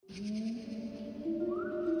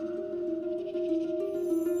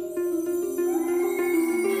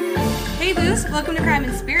Hey Luce, welcome to Crime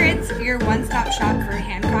and Spirits, your one-stop shop for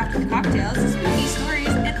handcrafted cocktails, spooky stories,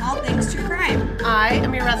 and all things true crime. I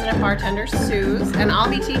am your resident bartender, Suze, and I'll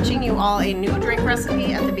be teaching you all a new drink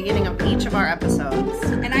recipe at the beginning of each of our episodes.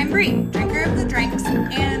 And I'm Bree, drinker of the drinks,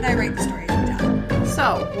 and I write the stories we tell.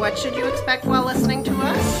 So, what should you expect while listening to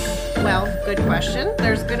us? Well, good question.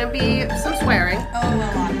 There's going to be some swearing. Oh,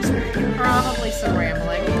 a lot of swearing. Probably some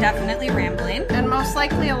rambling. Definitely rambling. And most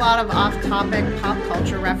likely a lot of off-topic pop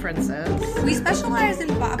culture references. We specialize in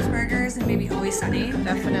Bob's Burgers and maybe Always Sunny.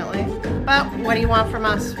 Definitely. But what do you want from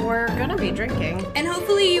us? We're going to be drinking. And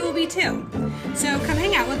hopefully you will be too. So come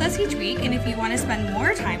hang out with us each week, and if you want to spend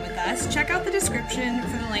more time with us, check out the description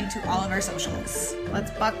for the link to all of our socials. Let's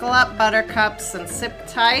buckle up, buttercups, and sip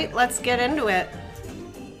tight. Let's get into it.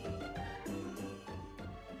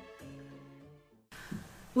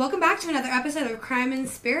 Welcome back to another episode of Crime and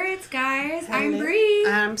Spirits, guys. I'm Bree.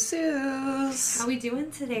 I'm Suze. How we doing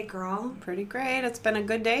today, girl? Pretty great. It's been a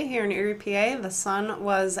good day here in Erie, PA. The sun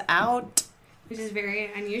was out. Which is very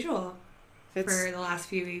unusual for the last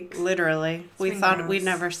few weeks. Literally. We thought we'd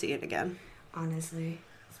never see it again. Honestly.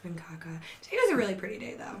 It's been caca. Today was a really pretty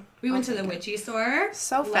day, though. We went to the witchy store.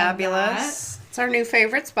 So Love fabulous. that. It's our new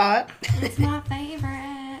favorite spot. It's my favorite.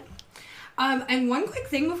 And one quick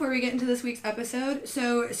thing before we get into this week's episode.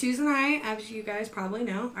 So Susan and I, as you guys probably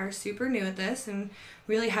know, are super new at this and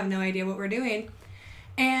really have no idea what we're doing.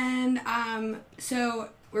 And so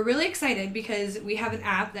we're really excited because we have an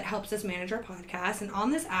app that helps us manage our podcast. And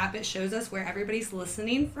on this app, it shows us where everybody's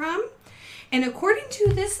listening from. And according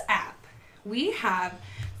to this app, we have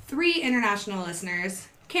 3 international listeners: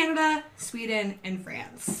 Canada, Sweden, and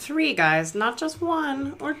France. 3 guys, not just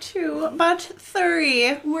 1 or 2, but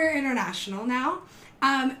 3. We're international now.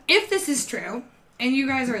 If this is true, and you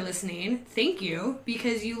guys are listening, thank you,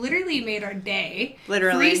 because you literally made our day.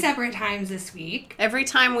 Literally. 3 separate times this week. Every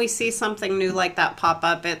time we see something new like that pop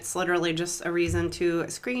up, it's literally just a reason to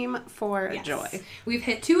scream for joy. We've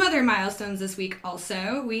hit 2 other milestones this week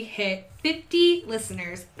also. We hit 50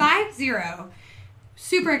 listeners, 50.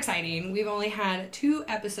 Super exciting. We've only had 2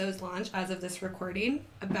 episodes launch as of this recording,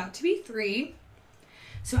 about to be 3.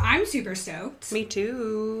 So I'm super stoked. Me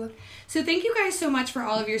too. So thank you guys so much for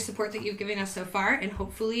all of your support that you've given us so far, and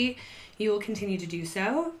hopefully you will continue to do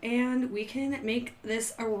so, and we can make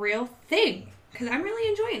this a real thing, because I'm really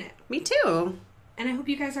enjoying it. Me too. And I hope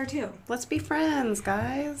you guys are too. Let's be friends,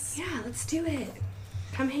 guys. Yeah, let's do it.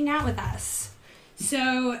 Come hang out with us.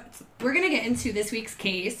 So we're going to get into this week's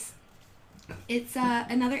case. It's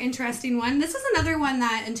another interesting one. This is another one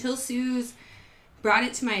that, until Suze brought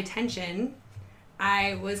it to my attention,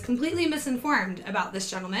 I was completely misinformed about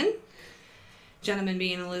this gentleman. Gentleman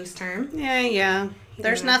being a loose term. Yeah.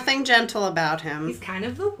 There's nothing gentle about him. He's kind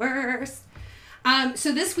of the worst.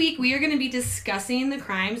 So this week we are going to be discussing the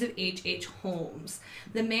crimes of H.H. Holmes,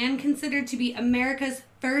 the man considered to be America's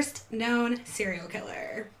first known serial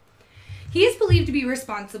killer. He is believed to be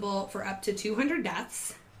responsible for up to 200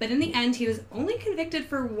 deaths. But in the end, he was only convicted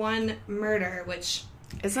for 1 murder, which...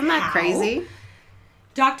 Isn't that crazy?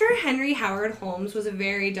 Dr. Henry Howard Holmes was a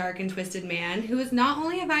very dark and twisted man who was not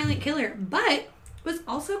only a violent killer, but was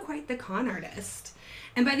also quite the con artist.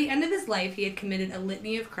 And by the end of his life, he had committed a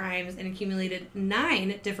litany of crimes and accumulated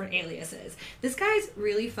 9 different aliases. This guy's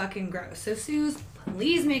really fucking gross. So, Suze,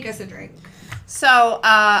 please make us a drink. So,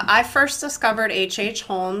 I first discovered H.H.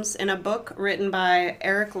 Holmes in a book written by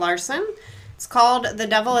Eric Larson. It's called The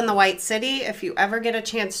Devil in the White City. If you ever get a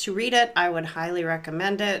chance to read it, I would highly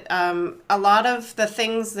recommend it. A lot of the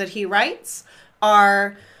things that he writes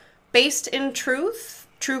are based in truth,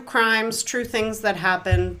 true crimes, true things that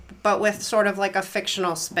happen, but with sort of like a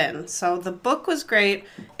fictional spin. So the book was great.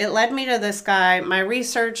 It led me to this guy. My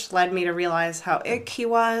research led me to realize how ick he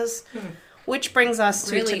was, which brings us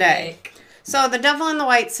to really today. Ick. So The Devil in the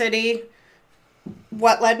White City...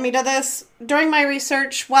 What led me to this? During my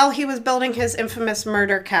research, while he was building his infamous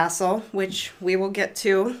murder castle, which we will get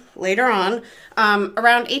to later on,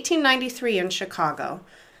 around 1893 in Chicago,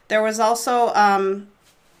 there was also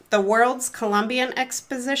the World's Columbian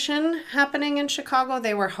Exposition happening in Chicago.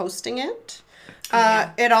 They were hosting it.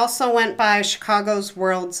 It also went by Chicago's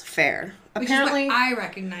World's Fair. Apparently, which is what I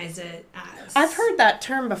recognize it as. I've heard that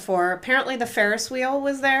term before. Apparently the Ferris wheel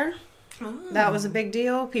was there. Oh. That was a big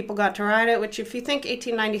deal. People got to ride it, which if you think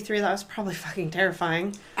 1893, that was probably fucking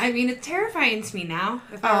terrifying. I mean, it's terrifying to me now,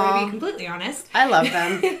 if I were to be completely honest. I love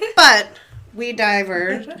them. But we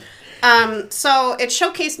diverged. So it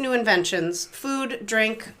showcased new inventions. Food,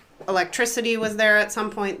 drink, electricity was there at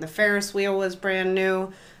some point. The Ferris wheel was brand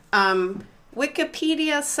new.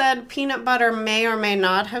 Wikipedia said peanut butter may or may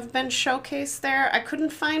not have been showcased there. I couldn't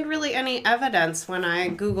find really any evidence when I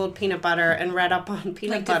Googled peanut butter and read up on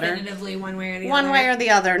peanut butter. Definitively one way or the other. One way or the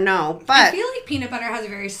other, no. But I feel like peanut butter has a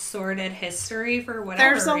very sordid history for whatever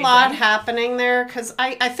there's a reason. lot happening there, because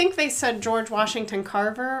I think they said George Washington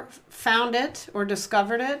Carver found it or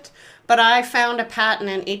discovered it. But I found a patent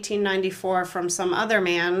in 1894 from some other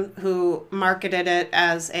man who marketed it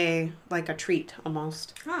as a treat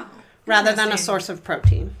almost. Oh. Rather than a source of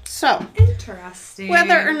protein. So, interesting.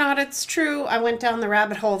 Whether or not it's true, I went down the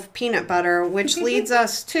rabbit hole of peanut butter, which leads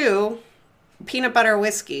us to peanut butter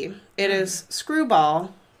whiskey. It is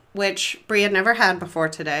Screwball, which Brie had never had before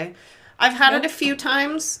today. I've had it a few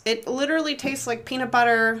times. It literally tastes like peanut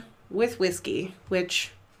butter with whiskey,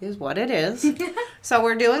 which is what it is. So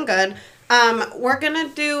we're doing good. We're going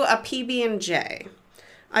to do a PB&J.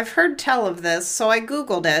 I've heard tell of this, so I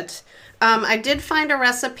Googled it. I did find a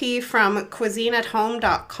recipe from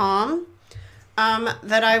cuisineathome.com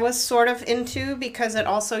that I was sort of into because it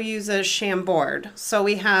also uses Chambord. So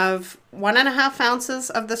we have 1.5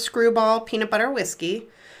 ounces of the Screwball peanut butter whiskey.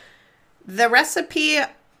 The recipe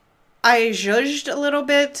I judged a little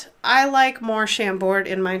bit. I like more Chambord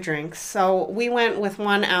in my drinks. So we went with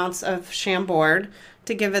 1 ounce of Chambord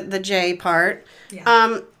to give it the J part.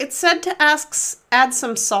 Yeah. It said to add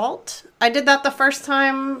some salt. I did that the first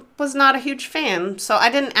time, was not a huge fan, so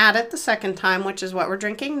I didn't add it the second time, which is what we're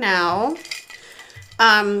drinking now.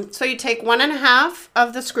 So you take 1.5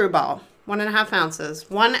 of the Screwball, 1.5 ounces,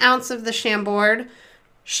 1 ounce of the Chambord,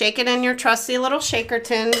 shake it in your trusty little shaker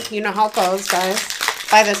tin. You know how it goes, guys,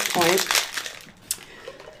 by this point.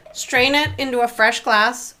 Strain it into a fresh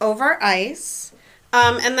glass over ice.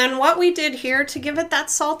 And then what we did here to give it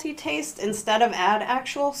that salty taste, instead of add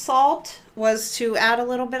actual salt, was to add a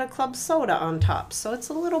little bit of club soda on top. So it's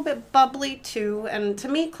a little bit bubbly too. And to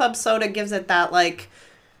me, club soda gives it that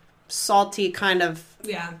salty kind of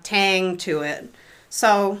tang to it.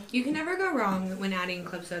 So you can never go wrong when adding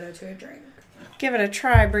club soda to a drink. Give it a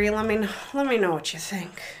try, Brie. Let me know what you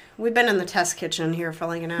think. We've been in the test kitchen here for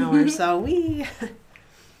like an hour, so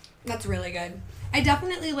That's really good. I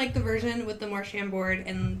definitely like the version with the more Chambord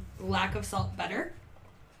and lack of salt better.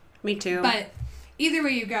 Me too. But either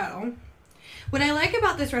way you go, what I like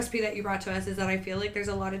about this recipe that you brought to us is that I feel like there's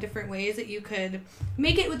a lot of different ways that you could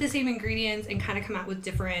make it with the same ingredients and kind of come out with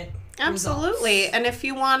different Absolutely. results. And if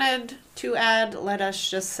you wanted to add, let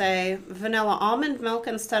us just say, vanilla almond milk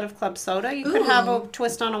instead of club soda, you could have a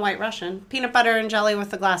twist on a White Russian. Peanut butter and jelly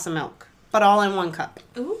with a glass of milk, but all in 1 cup.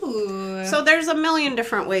 Ooh. So there's a million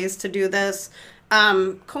different ways to do this.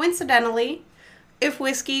 Coincidentally, if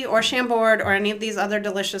whiskey or Chambord or any of these other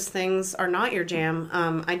delicious things are not your jam,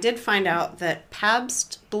 I did find out that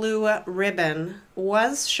Pabst Blue Ribbon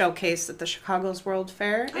was showcased at the Chicago's World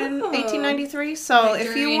Fair in 1893. So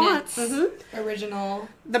if you want... original...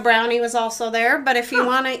 The brownie was also there, but if you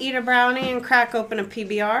want to eat a brownie and crack open a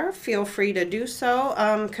PBR, feel free to do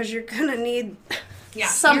so, because you're going to need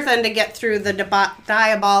something to get through the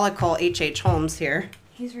diabolical H.H. Holmes here.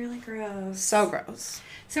 He's really gross. So gross.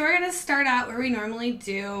 So we're going to start out where we normally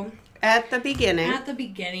do. At the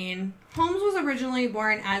beginning. Holmes was originally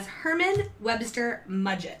born as Herman Webster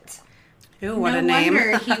Mudgett. Ooh, what a name.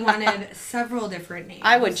 No wonder he wanted several different names.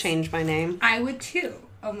 I would change my name. I would too,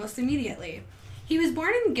 almost immediately. He was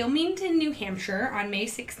born in Gilmington, New Hampshire on May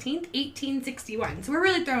 16th, 1861. So we're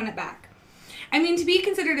really throwing it back. I mean, to be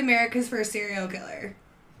considered America's first known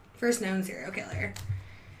serial killer.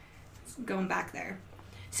 Going back there.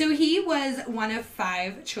 So he was one of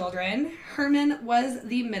 5 children. Herman was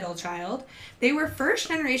the middle child. They were first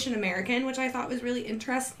generation American, which I thought was really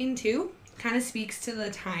interesting too. Kind of speaks to the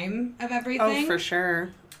time of everything. Oh, for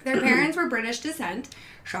sure. Their parents were British descent.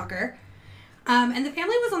 Shocker. And the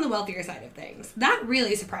family was on the wealthier side of things. That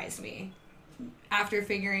really surprised me after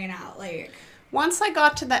figuring it out. Once I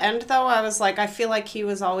got to the end, though, I was like, I feel like he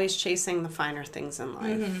was always chasing the finer things in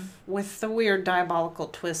life. With the weird diabolical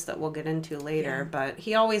twist that we'll get into later. Yeah. But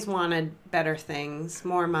he always wanted better things,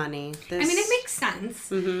 more money. I mean, it makes sense.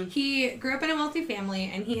 He grew up in a wealthy family,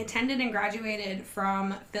 and he attended and graduated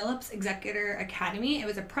from Phillips Executor Academy. It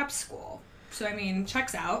was a prep school. So, I mean,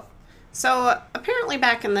 checks out. So, apparently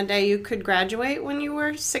back in the day, you could graduate when you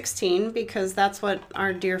were 16, because that's what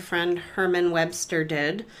our dear friend Herman Webster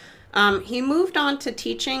did. He moved on to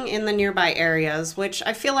teaching in the nearby areas, which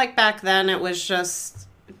I feel like back then it was just,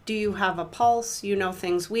 do you have a pulse? You know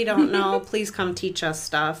things we don't know. Please come teach us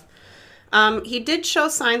stuff. He did show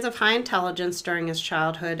signs of high intelligence during his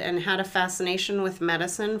childhood and had a fascination with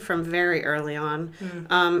medicine from very early on.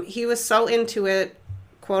 He was so into it,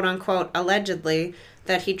 quote unquote, allegedly,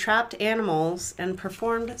 that he trapped animals and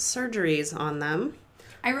performed surgeries on them.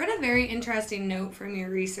 I read a very interesting note from your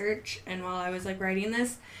research, and while I was like writing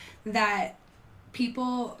this, that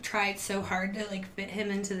people tried so hard to like fit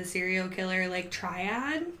him into the serial killer like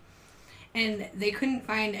triad, and they couldn't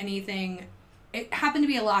find anything. It happened to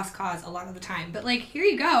be a lost cause a lot of the time, but like, here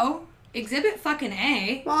you go. Exhibit fucking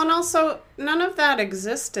A. Well, and also, none of that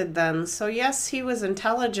existed then. So, yes, he was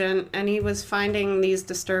intelligent and he was finding these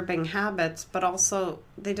disturbing habits, but also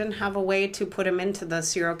they didn't have a way to put him into the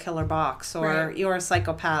serial killer box, or Right. you're a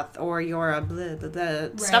psychopath, or you're a blah, blah, blah.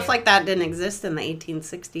 Right. Stuff like that didn't exist in the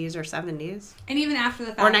 1860s or 70s. And even after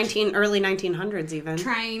the fact, Or early 1900s even.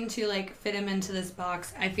 trying to like fit him into this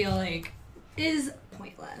box, I feel like is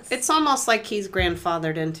pointless. It's almost like he's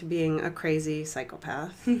grandfathered into being a crazy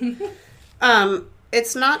psychopath.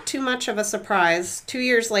 It's not too much of a surprise. 2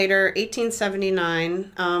 years later,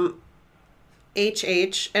 1879,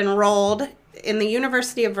 H.H. enrolled in the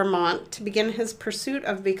University of Vermont to begin his pursuit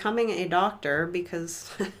of becoming a doctor, because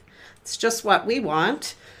it's just what we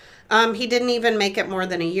want. He didn't even make it more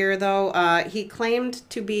than a year, though. He claimed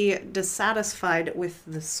to be dissatisfied with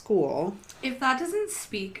the school. If that doesn't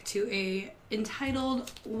speak to a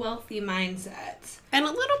entitled, wealthy mindset. And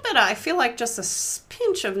a little bit, I feel like just a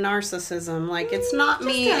pinch of narcissism. Like, it's not Just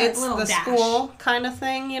me, a it's little the dash. school kind of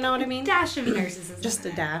thing, you know what I mean? Dash of narcissism. Just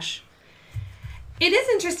a dash. It is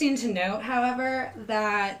interesting to note, however,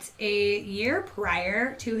 that a year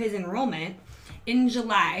prior to his enrollment, in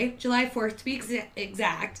July 4th to be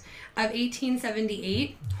exact, of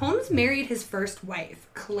 1878, Holmes married his first wife,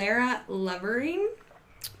 Clara Lovering.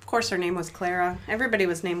 Of course, her name was Clara. Everybody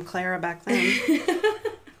was named Clara back then.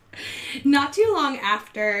 Not too long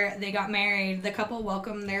after they got married, the couple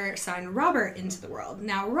welcomed their son Robert into the world.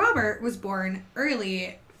 Now, Robert was born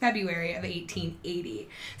early February of 1880.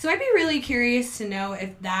 So I'd be really curious to know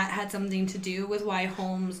if that had something to do with why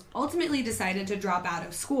Holmes ultimately decided to drop out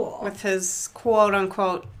of school. With his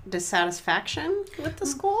quote-unquote dissatisfaction with the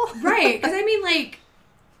school. Right, because I mean, like,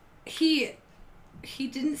 he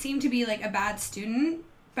didn't seem to be, like, a bad student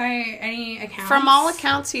by any account. From all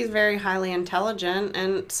accounts, he's very highly intelligent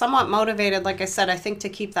and somewhat motivated, like I said, I think, to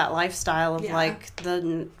keep that lifestyle of, like,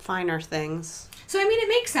 the finer things. So, I mean, it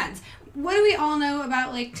makes sense. What do we all know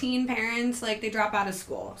about, like, teen parents? Like, they drop out of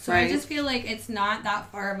school. So Right. I just feel like it's not that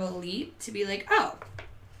far of a leap to be like, oh,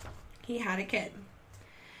 he had a kid.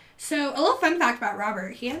 So, a little fun fact about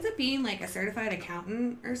Robert. He ends up being, like, a certified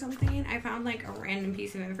accountant or something. I found, like, a random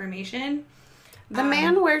piece of information. The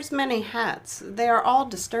man wears many hats. They are all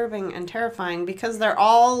disturbing and terrifying because they're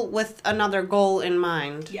all with another goal in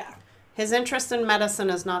mind. Yeah. His interest in medicine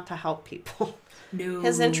is not to help people. No.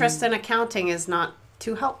 His interest in accounting is not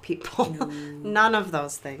to help people. No. None of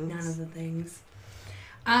those things. None of the things.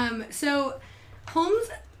 So, Holmes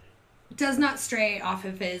does not stray off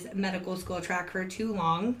of his medical school track for too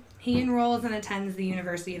long. He enrolls and attends the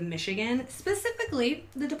University of Michigan, specifically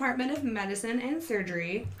the Department of Medicine and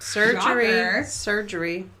Surgery. Shocker.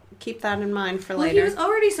 Surgery. Keep that in mind for Well, later. he was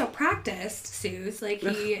already so practiced, Suze. Like,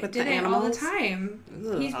 he With did the it all the animals? time.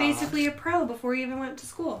 Ugh. He's basically a pro before he even went to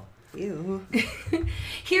school. Ew.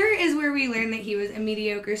 Here is where we learn that he was a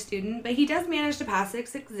mediocre student, but he does manage to pass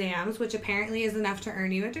 6 exams, which apparently is enough to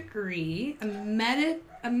earn you a degree, a medical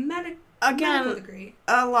degree.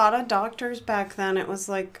 A lot of doctors back then, it was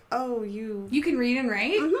like, oh, you You can read and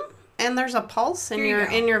write? Mm-hmm. And there's a pulse in Here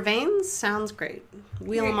you go. your veins. Sounds great.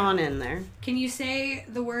 Wheel Here them you go. on in there. Can you say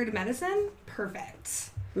the word medicine?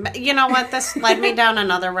 Perfect. You know what? This led me down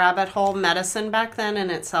another rabbit hole. Medicine back then in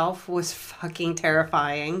itself was fucking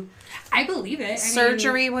terrifying. I believe it.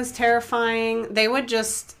 Surgery was terrifying. They would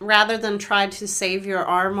just, rather than try to save your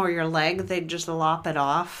arm or your leg, they'd just lop it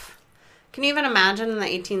off. Can you even imagine in the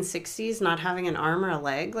 1860s not having an arm or a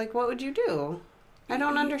leg? Like, what would you do? I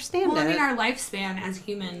don't understand Well, it. I mean, our lifespan as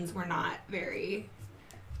humans were not very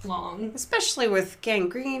long. Especially with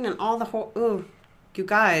gangrene and all the whole... Ooh, you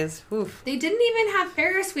guys. Oof. They didn't even have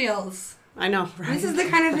Ferris wheels. I know, right? This is the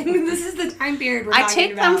kind of thing, this is the time period we're I talking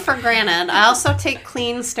take about. them for granted. I also take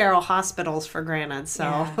clean, sterile hospitals for granted, so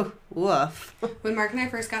Yeah. woof. When Mark and I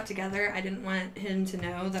first got together, I didn't want him to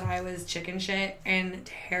know that I was chicken shit and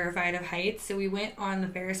terrified of heights, so we went on the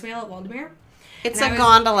Ferris wheel at Waldemere. It's And a I was-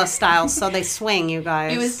 gondola style, so they swing, you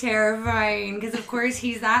guys. It was terrifying because, of course,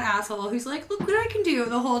 he's that asshole who's like, look what I can do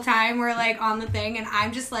the whole time we're, like, on the thing, and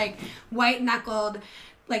I'm just, like, white-knuckled,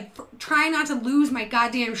 like, trying not to lose my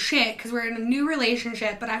goddamn shit because we're in a new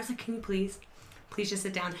relationship, but I was like, can you please just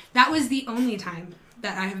sit down? That was the only time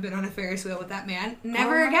that I have been on a Ferris wheel with that man.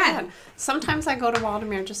 Never again. God. Sometimes I go to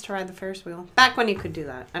Waldemere just to ride the Ferris wheel. Back when you could do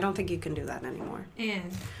that. I don't think you can do that anymore.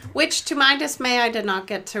 And which, to my dismay, I did not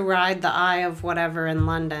get to ride the Eye of Whatever in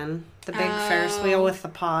London. The big Ferris wheel with the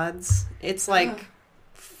pods. It's like,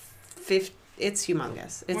 it's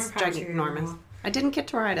humongous. It's ginormous. I didn't get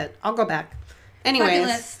to ride it. I'll go back.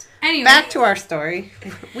 Anyways, back to our story.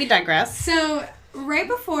 We digress. So, right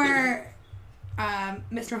before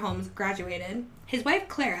Mr. Holmes graduated, his wife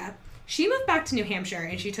Clara, she moved back to New Hampshire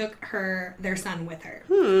and she took their son with her.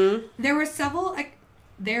 There were several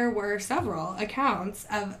accounts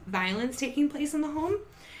of violence taking place in the home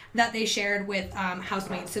that they shared with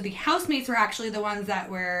housemates. So the housemates were actually the ones that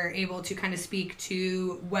were able to kind of speak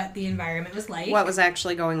to what the environment was like. What was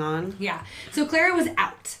actually going on. Yeah. So Clara was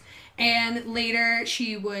out. And later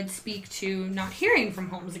she would speak to not hearing from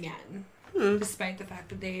Holmes again. Despite the fact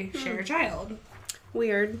that they share a child.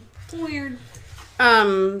 Weird. It's weird.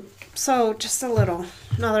 So just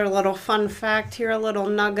another little fun fact here, a little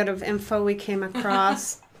nugget of info we came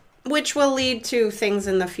across. Which will lead to things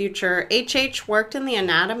in the future. H.H. worked in the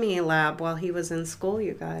anatomy lab while he was in school,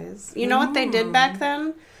 you guys. You know what they did back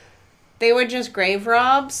then? They would just grave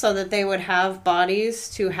rob so that they would have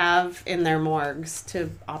bodies to have in their morgues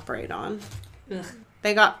to operate on. Ugh.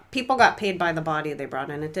 People got paid by the body they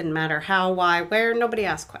brought in. It didn't matter how, why, where. Nobody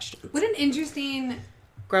asked questions. What an interesting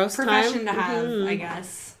gross profession time to have, I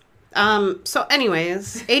guess. So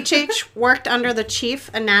anyways, H.H. worked under the chief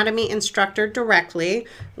anatomy instructor directly,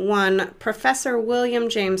 one Professor William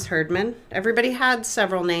James Herdman. Everybody had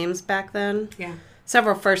several names back then. Yeah.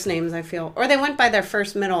 Several first names, I feel. Or they went by their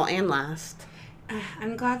first, middle, and last.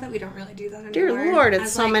 I'm glad that we don't really do that anymore. Dear Lord,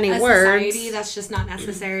 it's so many words. Society, that's just not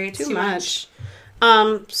necessary. It's too much.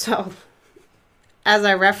 So, as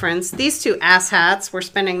I referenced, these two asshats were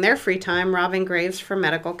spending their free time robbing graves for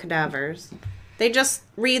medical cadavers. They just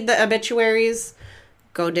read the obituaries,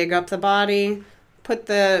 go dig up the body, put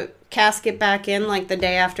the casket back in like the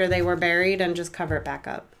day after they were buried, and just cover it back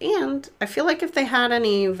up. And I feel like if they had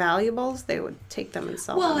any valuables, they would take them and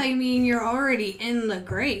sell them. Well, I mean, you're already in the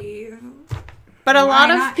grave. But a lot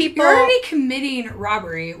of people... You're already committing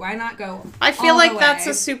robbery. Why not go I feel like that's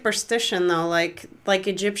a superstition, though. Like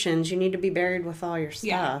Egyptians, you need to be buried with all your stuff.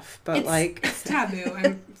 Yeah. But it's taboo.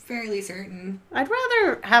 I'm fairly certain. I'd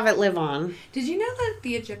rather have it live on. Did you know that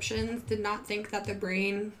the Egyptians did not think that the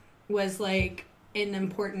brain was like an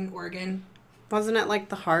important organ? Wasn't it like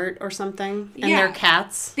the heart or something? And their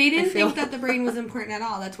cats? They didn't think that the brain was important at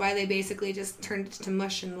all. That's why they basically just turned it to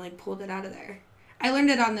mush and like pulled it out of there. I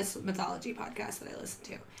learned it on this mythology podcast that I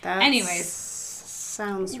listened to. Anyways.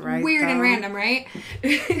 Sounds right. Weird and random, right?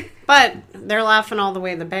 But they're laughing all the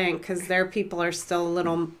way to the bank because their people are still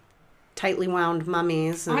little tightly wound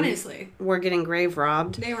mummies. And honestly. We're getting grave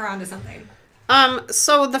robbed. They were onto something.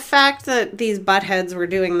 So the fact that these buttheads were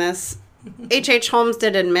doing this, H.H. Holmes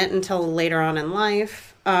did admit until later on in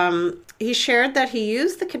life. He shared that he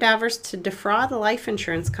used the cadavers to defraud life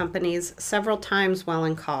insurance companies several times while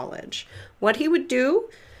in college. What he would do,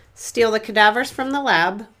 steal the cadavers from the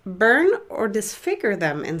lab, burn or disfigure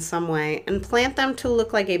them in some way, and plant them to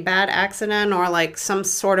look like a bad accident or like some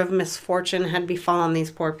sort of misfortune had befallen these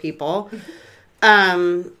poor people.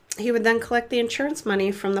 He would then collect the insurance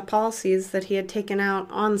money from the policies that he had taken out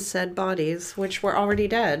on said bodies, which were already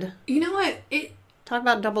dead. You know what? Talk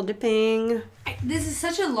about double dipping. This is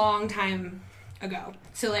such a long time ago.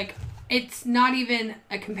 So, like, it's not even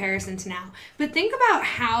a comparison to now. But think about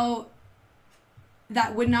how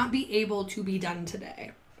that would not be able to be done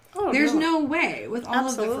today. Oh, There's no way with all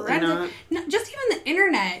Absolutely of the forensic... No, just even the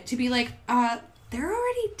internet to be like, they're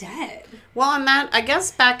already dead. Well, and that, I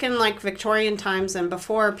guess back in, like, Victorian times and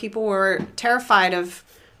before, people were terrified of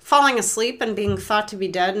falling asleep and being thought to be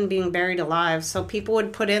dead and being buried alive. So people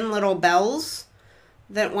would put in little bells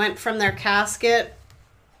that went from their casket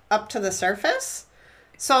up to the surface.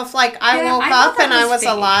 So if, like, I woke up and I was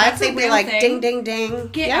alive, they'd be like, ding, ding, ding.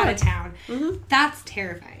 Get out of town. Mm-hmm. That's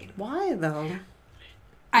terrifying. Why, though?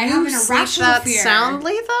 I have an irrational that fear.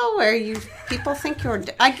 Soundly, though, where people think you're...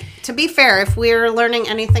 to be fair, if we're learning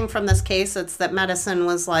anything from this case, it's that medicine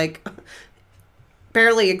was, like,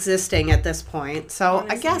 barely existing at this point. So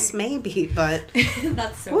honestly, I guess maybe, but...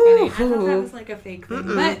 That's so funny. I thought that was, like, a fake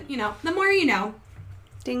thing. But, you know, the more you know.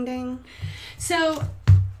 Ding, ding. So,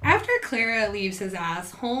 after Clara leaves his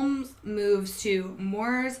ass, Holmes moves to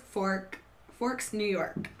Moores Forks, New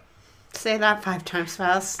York. Say that 5 times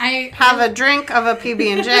fast. Have a drink of a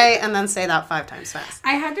PB&J and then say that 5 times fast.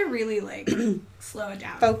 I had to really, like, slow it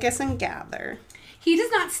down. Focus and gather. He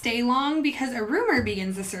does not stay long because a rumor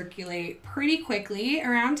begins to circulate pretty quickly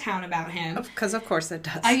around town about him. Because of course it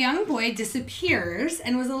does. A young boy disappears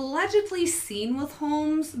and was allegedly seen with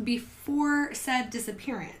Holmes before said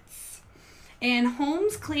disappearance. And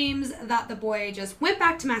Holmes claims that the boy just went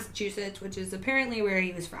back to Massachusetts, which is apparently where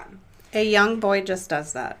he was from. A young boy just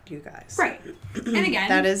does that, you guys. Right. And again,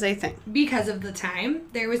 that is a thing. Because of the time,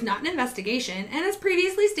 there was not an investigation, and as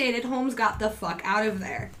previously stated, Holmes got the fuck out of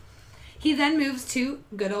there. He then moves to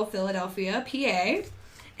good old Philadelphia, PA,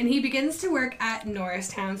 and he begins to work at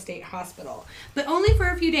Norristown State Hospital, but only for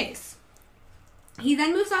a few days. He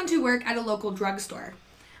then moves on to work at a local drugstore.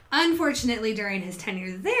 Unfortunately, during his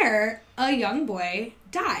tenure there, a young boy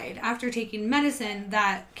died after taking medicine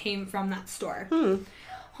that came from that store.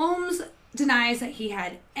 Holmes denies that he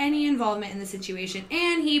had any involvement in the situation,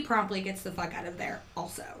 and he promptly gets the fuck out of there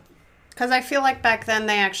also. Because I feel like back then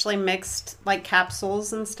they actually mixed, like,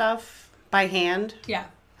 capsules and stuff by hand. Yeah.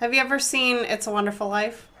 Have you ever seen It's a Wonderful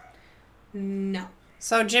Life? No.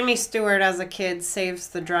 So Jimmy Stewart, as a kid, saves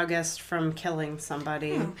the druggist from killing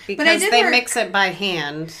somebody. Oh. Because they mix it by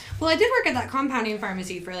hand. Well, I did work at that compounding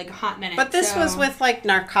pharmacy for, like, a hot minute. But this was with, like,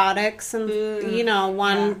 narcotics and, you know,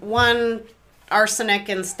 one arsenic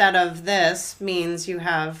instead of this means you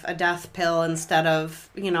have a death pill instead of,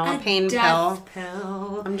 you know, a pain pill.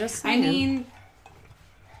 I'm just saying. I mean,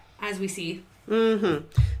 as we see.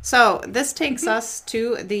 So this takes us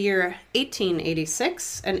to the year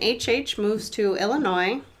 1886, and H.H. moves to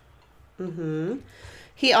Illinois.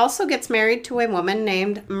 He also gets married to a woman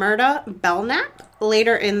named Myrta Belknap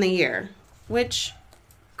later in the year, which,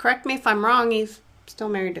 correct me if I'm wrong, he's still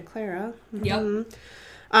married to Clara. Yep.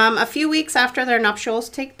 A few weeks after their nuptials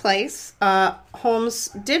take place, Holmes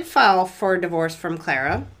did file for divorce from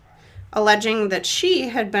Clara, alleging that she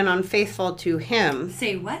had been unfaithful to him.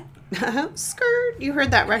 Say what? Skirt. You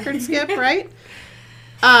heard that record skip, right?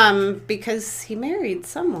 Because he married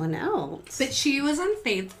someone else. But she was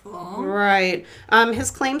unfaithful. Right.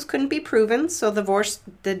 His claims couldn't be proven, so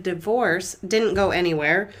the divorce didn't go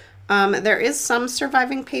anywhere. There is some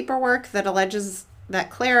surviving paperwork that alleges that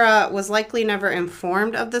Clara was likely never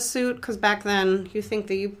informed of the suit, because back then, you think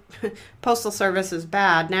the Postal Service is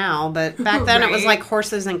bad now, but back then it was like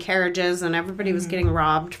horses and carriages, and everybody was getting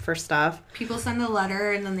robbed for stuff. People send a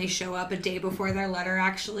letter, and then they show up a day before their letter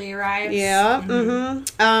actually arrives.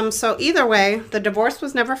 Yeah, so either way, the divorce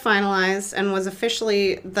was never finalized, and was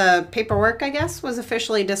officially, the paperwork, I guess, was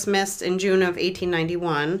officially dismissed in June of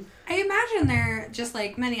 1891. I imagine there, just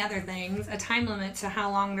like many other things, a time limit to how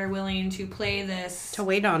long they're willing to play this. To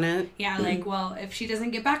wait on it. Yeah, like, well, if she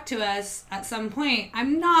doesn't get back to us at some point,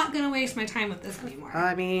 I'm not going to waste my time with this anymore.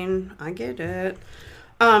 I mean, I get it.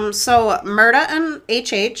 So Myrta and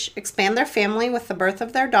H.H. expand their family with the birth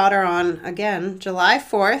of their daughter on, again, July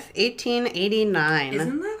 4th, 1889.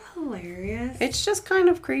 Isn't that hilarious? It's just kind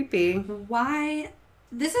of creepy. Why?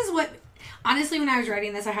 This is what, honestly, when I was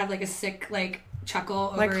writing this, I had like a sick, like,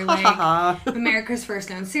 chuckle over America's first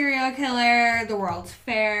known serial killer, the World's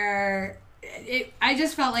Fair. I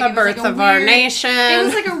just felt like the it was birth like a of weird, our nation. It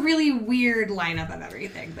was like a really weird lineup of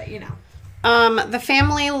everything, but you know. The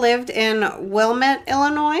family lived in Wilmette,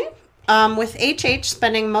 Illinois, with H.H.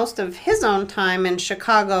 spending most of his own time in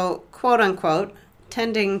Chicago, quote unquote,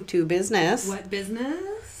 tending to business. What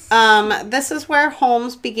business? This is where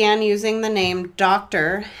Holmes began using the name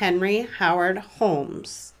Dr. Henry Howard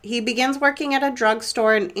Holmes. He begins working at a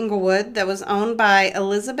drugstore in Inglewood that was owned by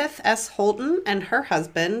Elizabeth S. Holton and her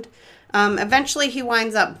husband. Eventually, he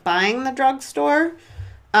winds up buying the drugstore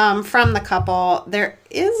from the couple. There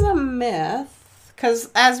is a myth, because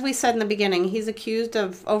as we said in the beginning, he's accused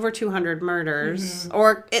of over 200 murders,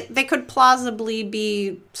 or they could plausibly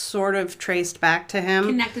be sort of traced back to him.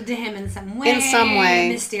 Connected to him in some way.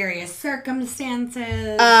 Mysterious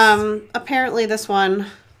circumstances. Apparently this one,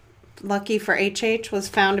 lucky for H.H., was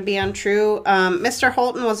found to be untrue. Mr.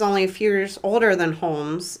 Holton was only a few years older than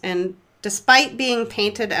Holmes, and despite being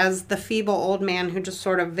painted as the feeble old man who just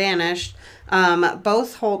sort of vanished,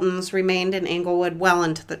 both Holtons remained in Inglewood well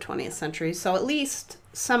into the 20th century, so at least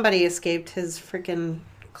somebody escaped his freaking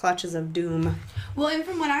clutches of doom. Well, and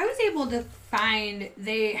from what I was able to find,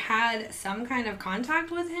 they had some kind of contact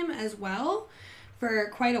with him as well for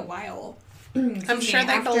quite a while. I'm sure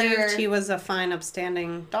they believed he was a fine,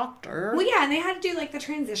 upstanding doctor. Well, yeah, and they had to do, like, the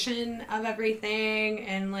transition of everything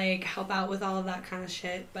and, like, help out with all of that kind of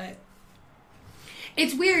shit, but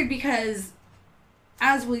it's weird because,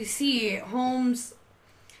 as we see, Holmes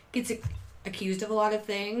gets accused of a lot of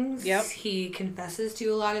things. Yep. He confesses to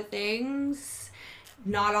a lot of things.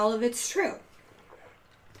 Not all of it's true.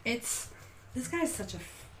 This guy's such a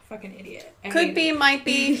fucking idiot. Could be, might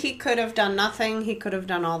be. He could have done nothing. He could have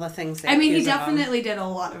done all the things. I mean, he definitely did a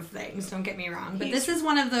lot of things. Don't get me wrong, but this is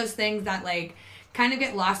one of those things that like kind of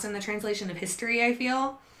get lost in the translation of history. I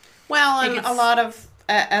feel. Well, and a lot of,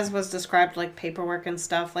 as was described, like paperwork and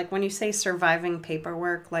stuff. Like when you say surviving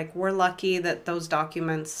paperwork, like we're lucky that those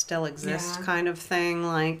documents still exist, kind of thing.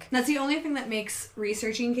 Like that's the only thing that makes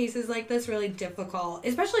researching cases like this really difficult,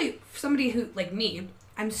 especially for somebody who like me.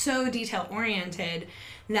 I'm so detail oriented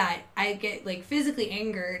that I get like physically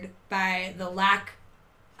angered by the lack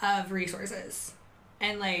of resources.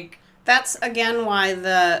 And like that's again why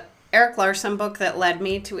the Eric Larson book that led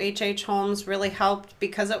me to H.H. Holmes really helped,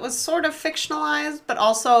 because it was sort of fictionalized, but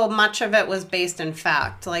also much of it was based in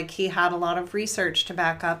fact. Like he had a lot of research to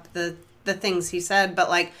back up the things he said, but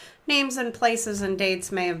like names and places and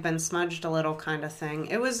dates may have been smudged a little, kind of thing.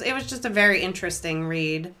 It was just a very interesting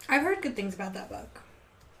read. I've heard good things about that book.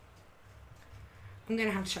 I'm going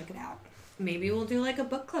to have to check it out. Maybe we'll do like a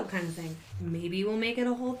book club kind of thing. Maybe we'll make it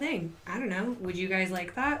a whole thing. I don't know. Would you guys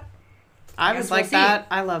like that? I would like that.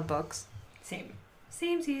 I love books. Same.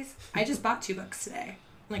 Samesies. I just bought 2 books today.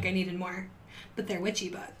 Like I needed more. But they're witchy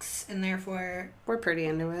books. And therefore... we're pretty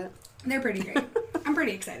into it. They're pretty great. I'm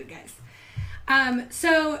pretty excited, guys.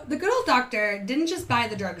 So the good old doctor didn't just buy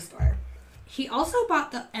the drugstore. He also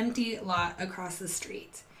bought the empty lot across the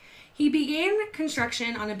street. He began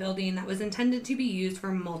construction on a building that was intended to be used for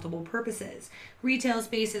multiple purposes. Retail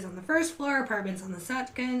spaces on the first floor, apartments on the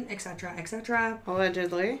second, etc., etc.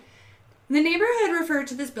 Allegedly. The neighborhood referred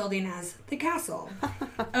to this building as the Castle.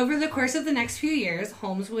 Over the course of the next few years,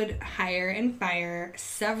 Holmes would hire and fire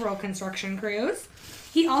several construction crews.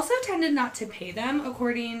 He also tended not to pay them,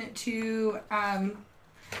 according to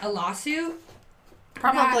a lawsuit.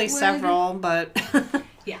 Probably several, but...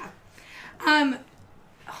 yeah.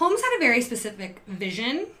 Holmes had a very specific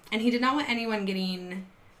vision, and he did not want anyone getting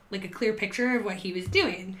like a clear picture of what he was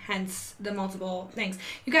doing, hence the multiple things.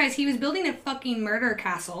 You guys, he was building a fucking murder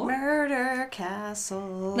castle. Murder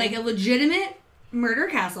castle. Like a legitimate murder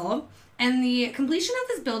castle, and the completion of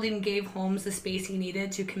this building gave Holmes the space he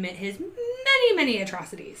needed to commit his many, many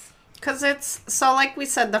atrocities. Because it's, so like we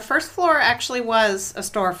said, the first floor actually was a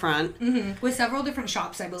storefront. Mm-hmm. With several different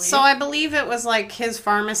shops, I believe. So I believe it was like his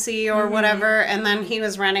pharmacy or whatever, and then he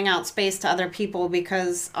was renting out space to other people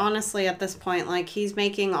because honestly at this point, like he's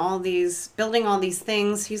making all these, building all these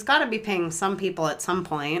things, he's got to be paying some people at some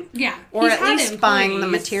point. Yeah. Or at least buying the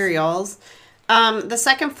materials. The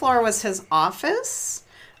second floor was his office.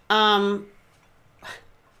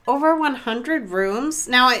 Over 100 rooms.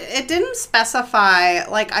 Now, it didn't specify,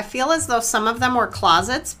 like, I feel as though some of them were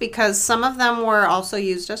closets because some of them were also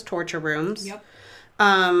used as torture rooms. Yep.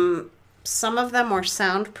 Some of them were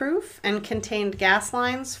soundproof and contained gas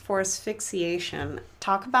lines for asphyxiation.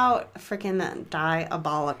 Talk about freaking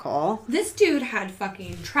diabolical. This dude had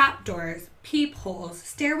fucking trapdoors, peepholes,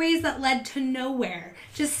 stairways that led to nowhere,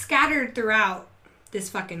 just scattered throughout this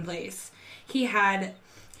fucking place. He had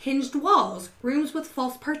hinged walls, rooms with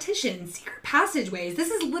false partitions, secret passageways. This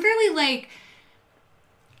is literally like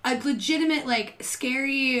a legitimate, like,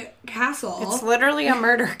 scary castle. It's literally a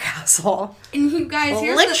murder castle. And you guys,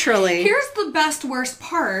 here's the best, worst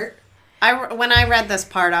part. When I read this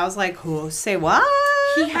part, I was like, who? Say what?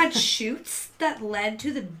 He had chutes that led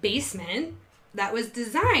to the basement that was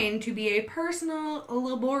designed to be a personal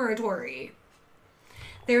laboratory.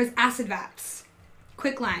 There's acid vats,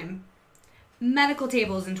 quicklime, medical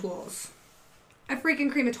tables and tools. A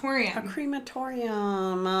freaking crematorium. A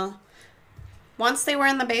crematorium. Once they were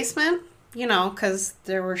in the basement, you know, because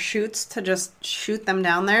there were chutes to just shoot them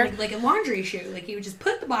down there. Like a laundry chute. Like, you would just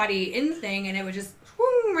put the body in the thing and it would just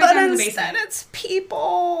right down to the basement. But instead it's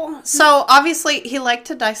people. So, obviously, he liked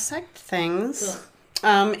to dissect things.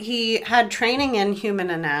 He had training in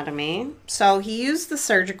human anatomy. So, he used the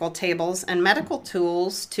surgical tables and medical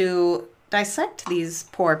tools to dissect these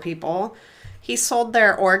poor people. He sold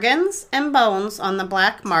their organs and bones on the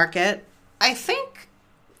black market. I think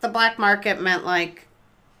the black market meant, like,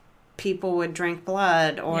 people would drink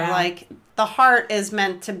blood. Or, like, the heart is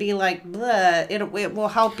meant to be, like, bleh. It will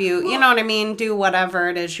help you. Well, you know what I mean? Do whatever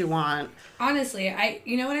it is you want. Honestly,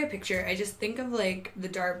 you know what I picture? I just think of, like, the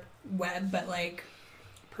dark web, but, like,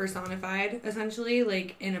 personified, essentially.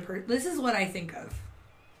 Like, this is what I think of.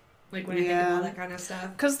 Like, when I think of all that kind of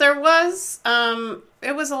stuff. Because there was,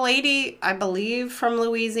 it was a lady, I believe, from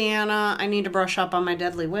Louisiana. I need to brush up on my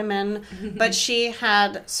deadly women. But she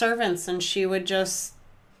had servants, and she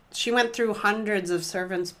went through hundreds of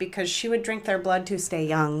servants because she would drink their blood to stay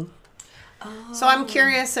young. Oh. So I'm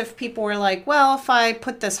curious if people were like, well, if I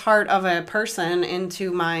put this heart of a person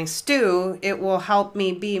into my stew, it will help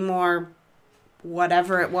me be more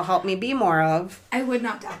whatever it will help me be more of. I would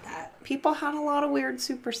not doubt that. People had a lot of weird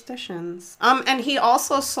superstitions. And he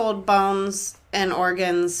also sold bones and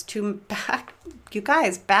organs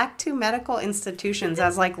back to medical institutions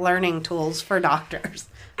as like learning tools for doctors.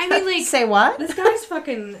 I mean, like, say what? This guy's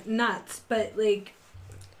fucking nuts, but like,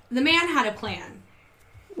 the man had a plan.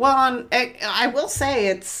 Well, I will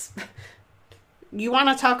say you want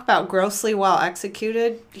to talk about grossly well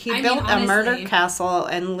executed? He built a murder castle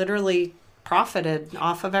and literally profited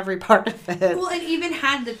off of every part of it. Well, and even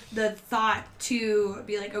had the thought to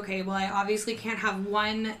be like, okay, well, I obviously can't have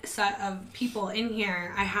one set of people in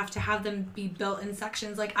here. I have to have them be built in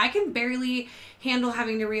sections. Like, I can barely handle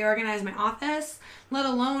having to reorganize my office, let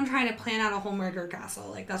alone trying to plan out a whole murder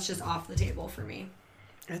castle. Like, that's just off the table for me.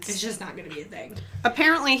 It's just not going to be a thing.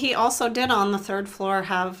 Apparently, he also did on the 3rd floor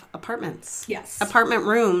have apartments. Yes. Apartment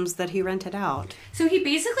rooms that he rented out. So he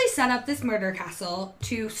basically set up this murder castle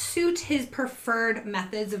to suit his preferred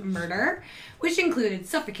methods of murder, which included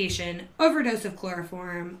suffocation, overdose of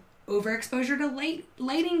chloroform, overexposure to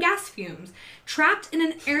lighting gas fumes, trapped in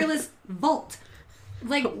an airless vault.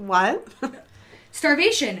 Like, what?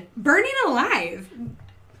 Starvation, burning alive.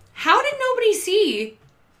 How did nobody see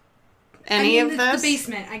any of this? The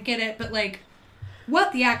basement, I get it, but like,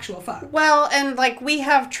 what the actual fuck? Well, and like, we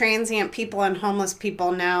have transient people and homeless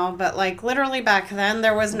people now, but like, literally back then,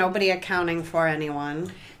 there was nobody accounting for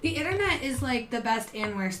anyone. The internet is like the best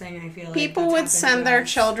and worst thing, I feel like. People would send their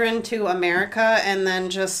children to America, and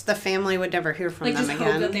then just the family would never hear from them again. Like,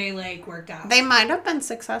 just hope that they like worked out. They might have been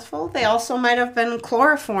successful. They also might have been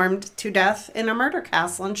chloroformed to death in a murder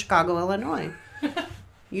castle in Chicago, Illinois.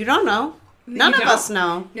 You don't know. None of us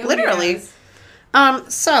know. Nobody literally.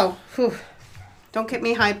 knows. Don't get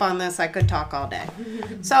me hype on this. I could talk all day.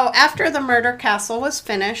 So after the murder castle was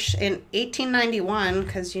finished in 1891,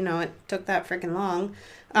 because, it took that freaking long.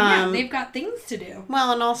 Yeah, they've got things to do.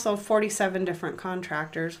 Well, and also 47 different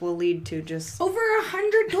contractors will lead to just... over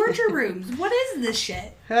 100 torture rooms. What is this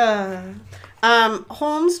shit?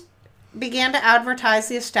 Holmes began to advertise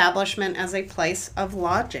the establishment as a place of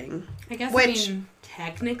lodging. I guess,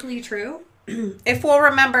 technically true. If we'll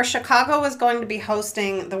remember, Chicago was going to be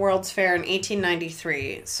hosting the World's Fair in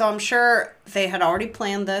 1893. So I'm sure they had already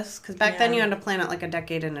planned this. Because back then you had to plan it like a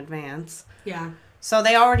decade in advance. Yeah. So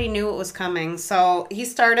they already knew it was coming. So he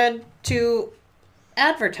started to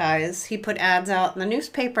advertise. He put ads out in the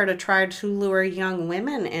newspaper to try to lure young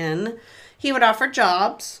women in. He would offer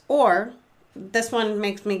jobs, or... this one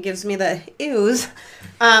gives me the ews.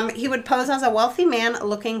 He would pose as a wealthy man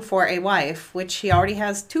looking for a wife, which he already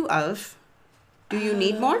has 2 of. Do you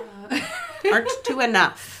need more? Aren't 2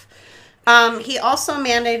 enough? He also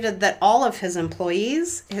mandated that all of his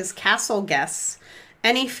employees, his castle guests,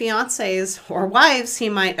 any fiancés or wives he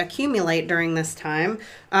might accumulate during this time,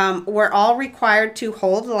 were all required to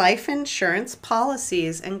hold life insurance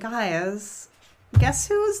policies. And guys... guess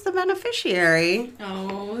who is the beneficiary?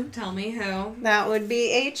 Oh, tell me who. That would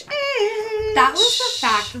be H.H. That was the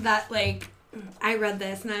fact that, like, I read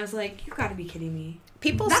this and I was like, you gotta be kidding me.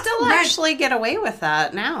 People still actually get away with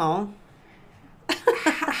that now.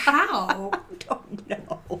 How? I don't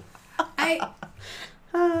know. I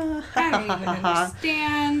don't even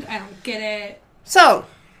understand. I don't get it. So,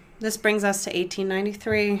 this brings us to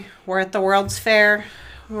 1893. We're at the World's Fair.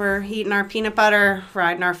 We're eating our peanut butter,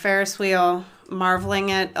 riding our Ferris wheel,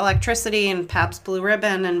 marveling at electricity and Pabst Blue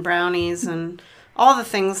Ribbon and brownies and all the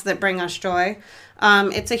things that bring us joy.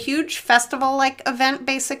 It's a huge festival-like event,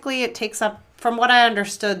 basically. It takes up, from what I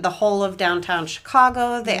understood, the whole of downtown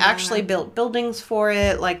Chicago. They actually built buildings for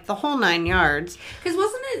it, like the whole 9 yards. Because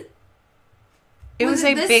wasn't it... It was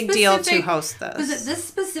a big deal to host this. Was it this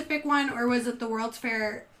specific one, or was it the World's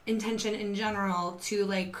Fair intention in general to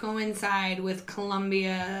like coincide with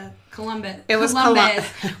Columbus, quote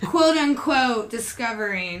unquote,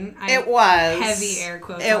 discovering? It was heavy air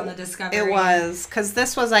quotes on the discovery. It was, because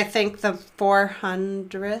this was, I think, the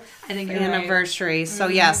 400th anniversary. Right. So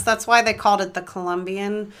yes, that's why they called it the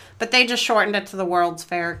Columbian, but they just shortened it to the World's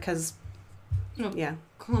Fair because,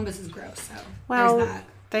 Columbus is gross. So well, there's that.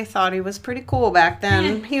 They thought he was pretty cool back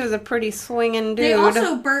then. He was a pretty swinging dude. They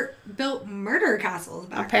also built murder castles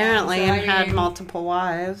back then. So, and had multiple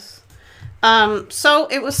wives. So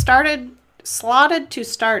it was slotted to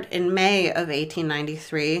start in May of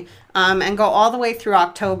 1893 and go all the way through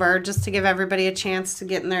October, just to give everybody a chance to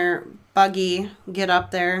get in their buggy, get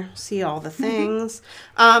up there, see all the things.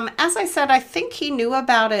 As I said, I think he knew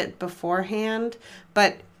about it beforehand,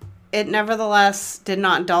 but... it nevertheless did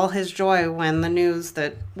not dull his joy when the news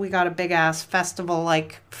that we got a big-ass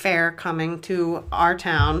festival-like fair coming to our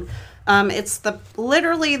town. It's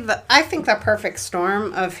I think the perfect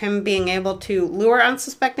storm of him being able to lure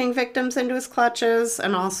unsuspecting victims into his clutches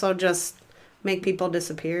and also just make people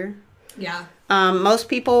disappear. Yeah. Most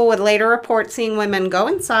people would later report seeing women go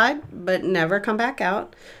inside, but never come back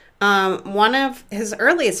out. One of his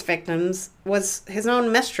earliest victims was his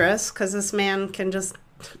own mistress, because this man can just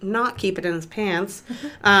not keep it in his pants.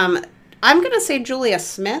 I'm going to say Julia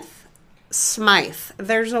Smythe.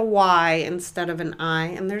 There's a Y instead of an I,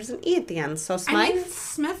 and there's an E at the end. So Smythe. I mean,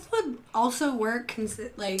 Smith would also work,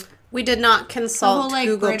 We did not consult whole,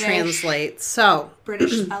 Google Translate, so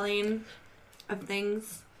British spelling of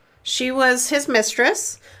things. She was his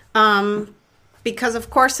mistress, because of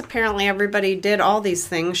course, apparently everybody did all these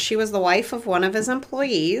things. She was the wife of one of his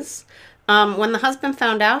employees. When the husband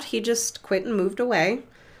found out, he just quit and moved away.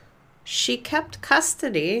 She kept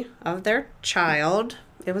custody of their child.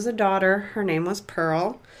 It was a daughter. Her name was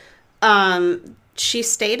Pearl. She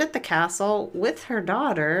stayed at the castle with her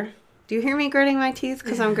daughter. Do you hear me gritting my teeth?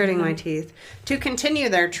 Because I'm gritting my teeth. To continue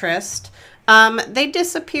their tryst. They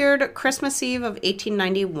disappeared Christmas Eve of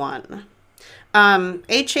 1891.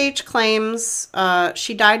 H.H. claims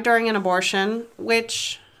she died during an abortion,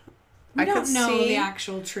 which I don't know the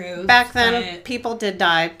actual truth. Back then, people did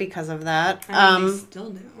die because of that. I mean, they still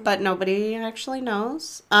do. But nobody actually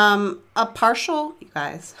knows. A partial, you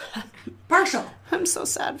guys. Partial. I'm so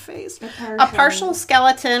sad-faced. A partial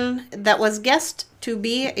skeleton that was guessed to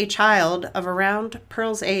be a child of around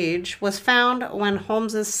Pearl's age was found when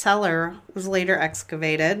Holmes's cellar was later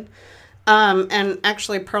excavated. And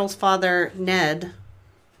actually Pearl's father, Ned,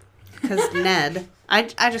 because Ned, I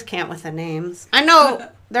just can't with the names. I know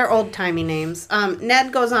they're old-timey names.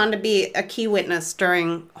 Ned goes on to be a key witness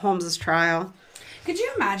during Holmes's trial. Could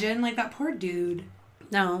you imagine, that poor dude?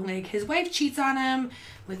 No. His wife cheats on him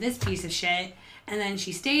with this piece of shit, and then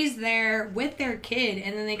she stays there with their kid,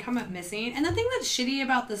 and then they come up missing. And the thing that's shitty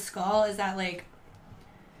about the skull is that,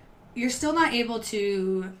 you're still not able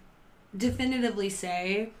to definitively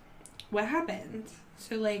say what happened.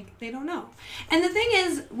 So, they don't know. And the thing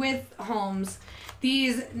is, with Holmes,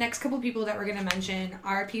 these next couple people that we're going to mention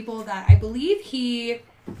are people that I believe he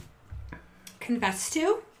confessed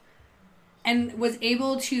to and was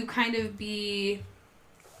able to kind of be,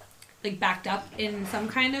 backed up in some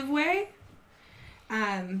kind of way.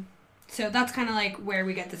 So that's kind of, where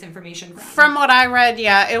we get this information from. From what I read,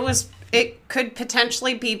 yeah, it could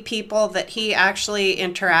potentially be people that he actually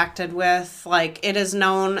interacted with. It is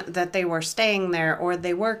known that they were staying there, or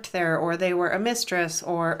they worked there, or they were a mistress,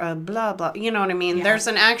 or a blah, blah. You know what I mean? Yeah. There's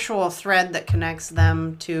an actual thread that connects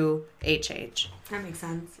them to H.H. That makes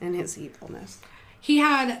sense. And his evilness. He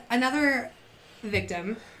had another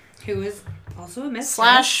victim who was also a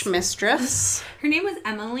mistress. /mistress. Her name was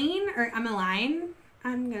Emmeline, or Emmeline.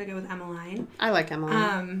 I'm going to go with Emmeline. I like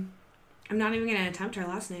Emmeline. I'm not even going to attempt her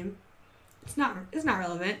last name. It's not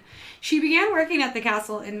relevant. She began working at the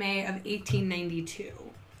castle in May of 1892.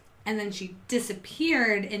 And then she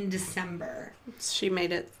disappeared in December. She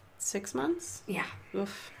made it 6 months? Yeah.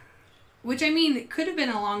 Oof. Which, I mean, it could have been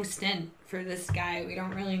a long stint for this guy. We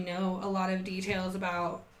don't really know a lot of details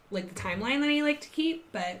about, the timeline that he liked to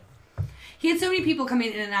keep. But he had so many people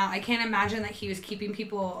coming in and out. I can't imagine that he was keeping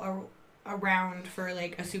people around for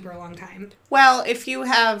a super long time. Well, if you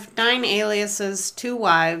have 9 aliases, 2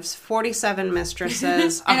 wives, 47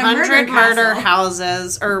 mistresses, 100 murder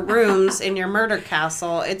houses or rooms in your murder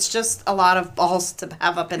castle, it's just a lot of balls to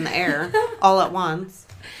have up in the air all at once.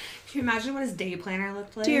 Can you imagine what his day planner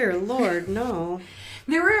looked like? Dear Lord, no.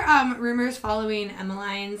 There were rumors following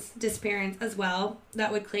Emmeline's disappearance as well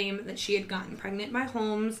that would claim that she had gotten pregnant by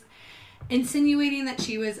Holmes, insinuating that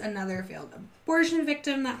she was another failed abortion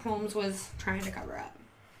victim that Holmes was trying to cover up.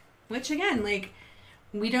 Which, again,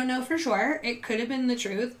 we don't know for sure. It could have been the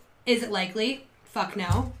truth. Is it likely? Fuck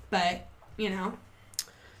no. But,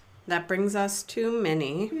 That brings us to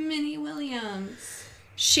Minnie. Minnie Williams.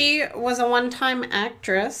 She was a one-time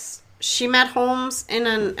actress. She met Holmes in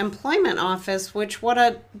an employment office, which what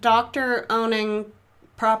a doctor owning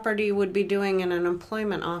property would be doing in an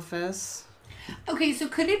employment office. Okay, so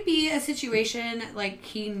could it be a situation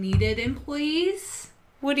he needed employees?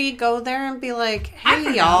 Would he go there and be like,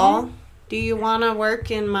 hey, y'all, do you want to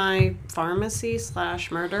work in my pharmacy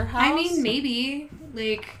 / murder house? I mean, maybe.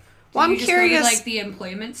 I'm curious. Go to, the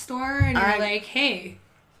employment store and you're like, hey,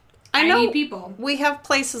 I know need people. We have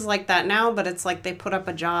places like that now, but it's they put up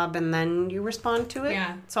a job and then you respond to it.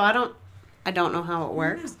 Yeah. So I don't know how it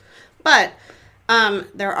works. But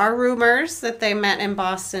there are rumors that they met in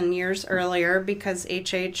Boston years earlier because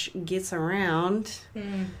H.H. gets around.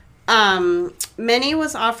 Minnie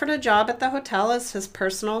was offered a job at the hotel as his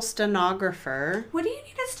personal stenographer. What do you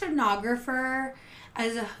need a stenographer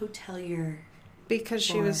as a hotelier? Because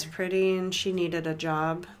she was pretty and she needed a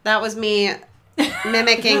job. That was me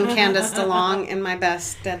mimicking Candace DeLong in my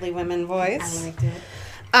best Deadly Women voice. I liked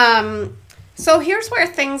it. So here's where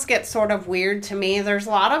things get sort of weird to me. There's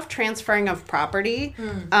a lot of transferring of property.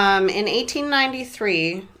 In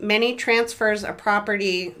 1893, Minnie transfers a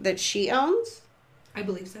property that she owns. I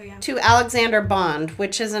believe so, yeah. To Alexander Bond,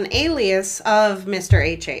 which is an alias of Mr.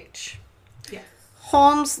 H.H. Yes.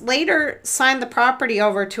 Holmes later signed the property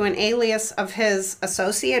over to an alias of his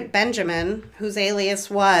associate Benjamin, whose alias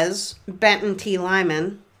was Benton T.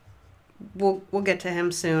 Lyman. We'll get to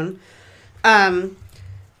him soon.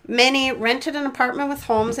 Minnie rented an apartment with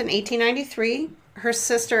Holmes in 1893. Her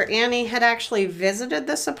sister Annie had actually visited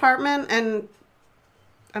this apartment, and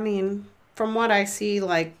I mean, from what I see,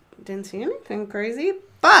 like, didn't see anything crazy,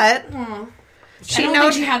 but she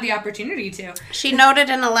had the opportunity to. She noted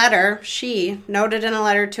in a letter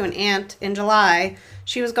to an aunt in July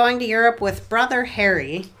she was going to Europe with brother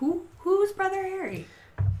Harry. Who's brother Harry?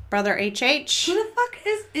 Brother H.H. Who the fuck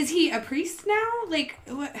is he? A priest now? Like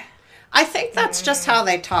what? I think that's just how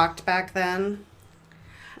they talked back then.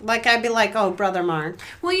 Like, I'd be like, oh, Brother Mark.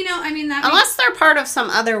 Well, I mean, that unless they're part of some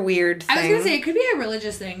other weird thing. I was going to say, it could be a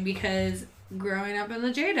religious thing, because growing up in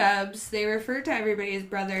the J-Dubs, they referred to everybody as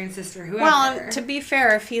brother and sister, whoever. Well, and to be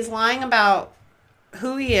fair, if he's lying about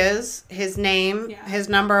who he is, his name, his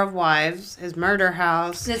number of wives, his murder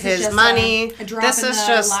house, his money, a drop in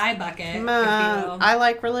the lie bucket, if you will. I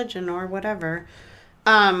like religion or whatever.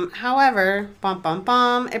 However,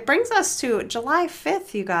 it brings us to July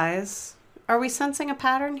 5th, you guys. Are we sensing a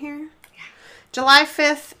pattern here? Yeah. July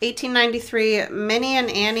 5th, 1893, Minnie and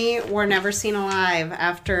Annie were never seen alive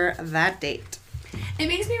after that date. It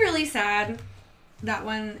makes me really sad, that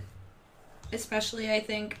one, especially, I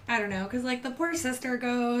think, I don't know, because, like, the poor sister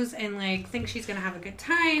goes and, like, thinks she's going to have a good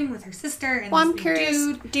time with her sister and I'm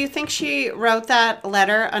curious, do you think she wrote that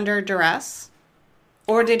letter under duress?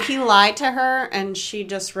 Or did he lie to her and she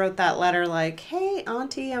just wrote that letter like, hey,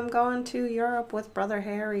 auntie, I'm going to Europe with brother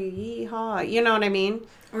Harry, yee-haw. You know what I mean?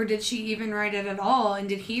 Or did she even write it at all? And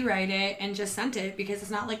did he write it and just sent it? Because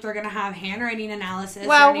it's not like they're going to have handwriting analysis.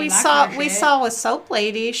 Well, we saw with Soap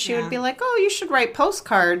Lady, she would be like, oh, you should write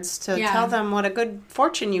postcards to tell them what a good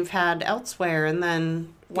fortune you've had elsewhere. And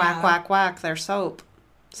then whack, whack, whack, their soap.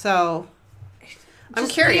 So I'm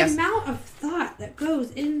curious. The amount of thought that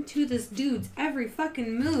goes into this dude's every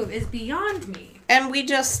fucking move is beyond me. And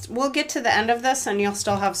we'll get to the end of this and you'll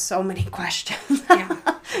still have so many questions. Yeah.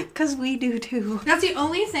 Because we do too. That's the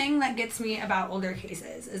only thing that gets me about older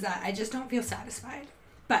cases, is that I just don't feel satisfied.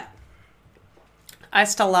 But I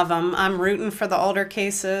still love them. I'm rooting for the older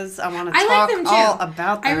cases. I want to talk all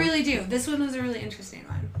about them. I really do. This one was a really interesting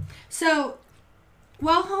one. So,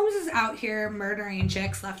 while Holmes is out here murdering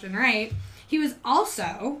chicks left and right, he was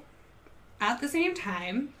also, at the same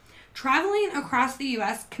time, traveling across the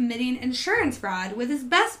U.S. committing insurance fraud with his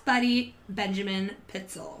best buddy, Benjamin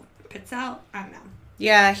Pitzel. Pitzel? I don't know.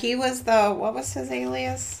 Yeah, he was what was his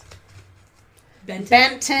alias?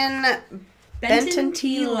 Benton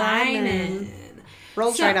T. Lyman.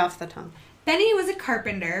 Rolls right off the tongue. Benny was a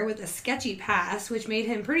carpenter with a sketchy past, which made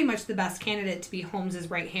him pretty much the best candidate to be Holmes's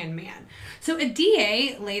right-hand man. So a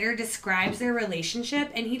DA later describes their relationship,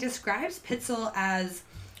 and he describes Pitzel as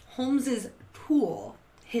Holmes's tool,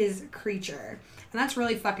 his creature. And that's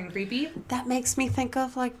really fucking creepy. That makes me think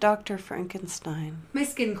of, like, Dr. Frankenstein. My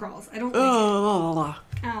skin crawls. I don't like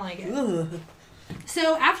it. I don't like it. Ugh.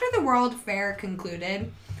 So after the World Fair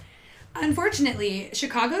concluded, unfortunately,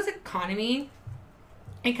 Chicago's economy,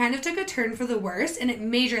 it kind of took a turn for the worse, and it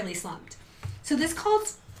majorly slumped. So this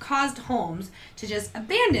caused Holmes to just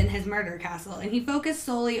abandon his murder castle, and he focused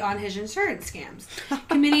solely on his insurance scams,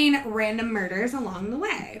 committing random murders along the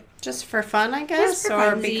way. Just for fun, I guess?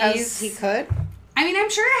 Or because he could? I mean,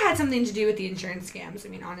 I'm sure it had something to do with the insurance scams. I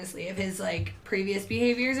mean, honestly, if his, like, previous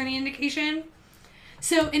behavior is any indication.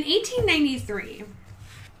 So in 1893,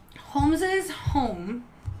 Holmes's home,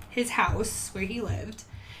 his house where he lived,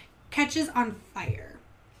 catches on fire.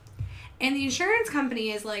 And the insurance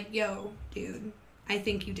company is like, yo, dude, I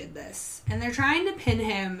think you did this. And they're trying to pin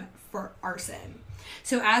him for arson.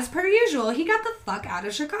 So as per usual, he got the fuck out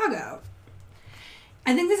of Chicago.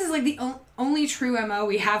 I think this is like the only true MO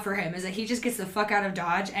we have for him, is that he just gets the fuck out of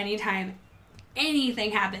Dodge anytime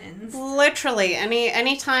anything happens. Literally,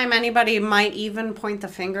 anytime anybody might even point the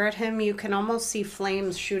finger at him, you can almost see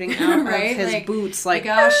flames shooting out right? of his like, boots. Like,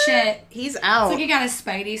 oh shit, he's out. It's like he got a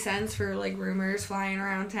spidey sense for like rumors flying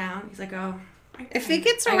around town. He's like, oh, If he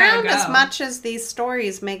gets I around gotta as go. much as these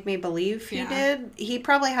stories make me believe he Yeah. did, he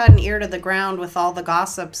probably had an ear to the ground with all the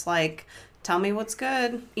gossips, like, tell me what's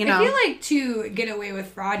good, you know? I feel like to get away with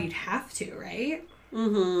fraud, you'd have to, right?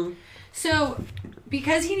 Mm-hmm. So,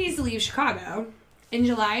 because he needs to leave Chicago, in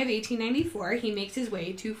July of 1894, he makes his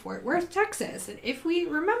way to Fort Worth, Texas. And if we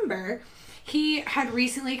remember, he had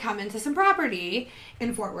recently come into some property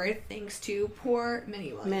in Fort Worth thanks to poor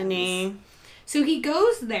Minnie Williams. Minnie. So he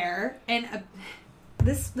goes there, and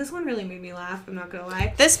this one really made me laugh, I'm not going to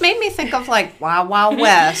lie. This made me think of, like, Wild Wild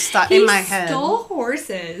West in my head. He stole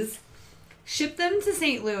horses, shipped them to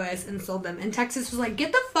St. Louis, and sold them. And Texas was like,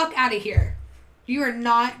 get the fuck out of here. You are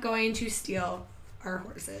not going to steal our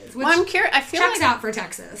horses. Which Well, I'm curious. I feel checks like out for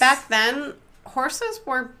Texas. back then, horses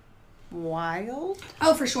were wild.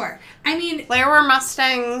 Oh, for sure. I mean, There were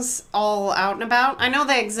Mustangs all out and about. I know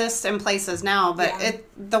they exist in places now, but Yeah.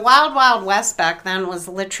 the Wild Wild West back then was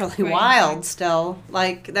literally Right. wild still.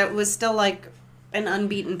 Like, that was still like an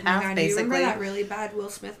unbeaten path, God, do you basically. remember that really bad Will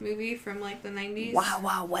Smith movie from like the 90s? Wild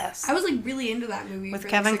Wild West. I was like really into that movie. With for,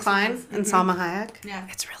 Kevin like, 6 Kline months. and Mhm. Salma Hayek. Yeah.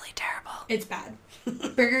 It's really terrible. It's bad.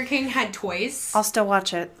 Burger King had toys. I'll still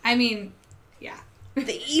watch it. I mean, yeah.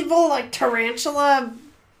 The evil, like, tarantula.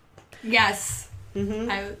 Yes. Mm-hmm.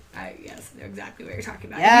 I yes, I know exactly what you're talking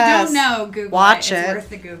about. Yes. If you don't know, Google Watch it. it. It's worth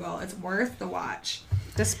the Google. It's worth the watch.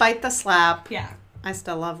 Despite the slap, Yeah. I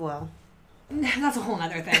still love Will. That's a whole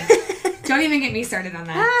nother thing. Don't even get me started on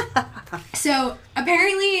that. So,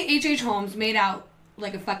 apparently, H.H. Holmes made out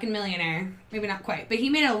like a fucking millionaire. Maybe not quite, but he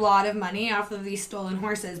made a lot of money off of these stolen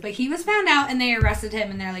horses. But he was found out and they arrested him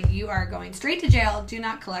and they're like, you are going straight to jail. Do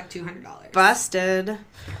not collect $200. Busted.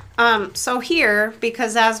 So here,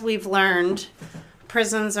 because as we've learned,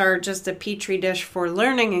 prisons are just a petri dish for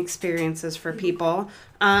learning experiences for people.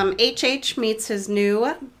 H.H. meets his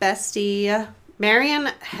new bestie, Marion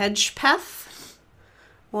Hedgepeth.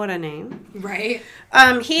 What a name. Right?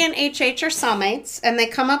 He and H.H. are cellmates, and they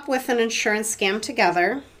come up with an insurance scam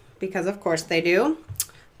together, because of course they do.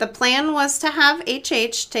 The plan was to have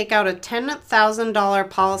H.H. take out a $10,000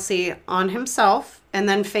 policy on himself and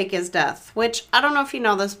then fake his death, which, I don't know if you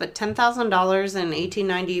know this, but $10,000 in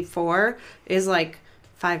 1894 is like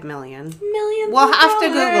 $5 million. Millions We'll of have to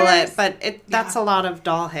Google dollars. it, but that's Yeah. a lot of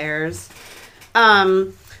doll hairs.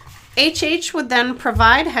 H.H. would then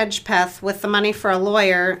provide Hedgepeth with the money for a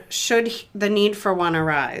lawyer should the need for one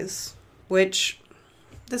arise, which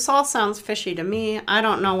this all sounds fishy to me. I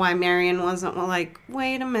don't know why Marion wasn't like,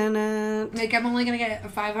 wait a minute. Like, I'm only going to get a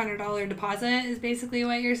 $500 deposit is basically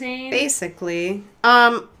what you're saying? Basically,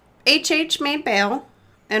 H.H. made bail,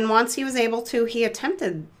 and once he was able to, he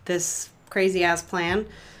attempted this crazy-ass plan.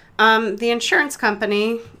 The insurance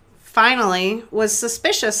company finally was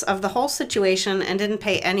suspicious of the whole situation and didn't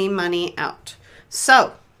pay any money out.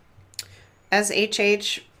 So, as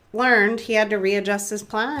H.H. learned, he had to readjust his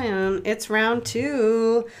plan. It's round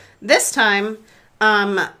 2. This time,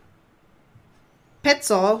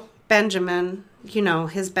 Pitzel, Benjamin, you know,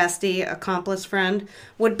 his bestie, accomplice friend,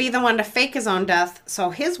 would be the one to fake his own death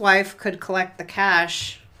so his wife could collect the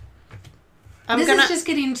cash. This is just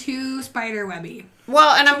getting too spider-webby.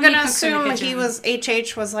 Well, and I'm many going to cooks in the assume kitchen.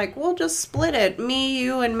 H.H. was like, we'll just split it. Me,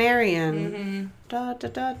 you, and Marion. Mm-hmm. Da, da,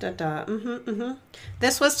 da, da, da. Mm-hmm, mm-hmm.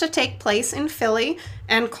 This was to take place in Philly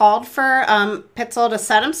and called for Pitzel to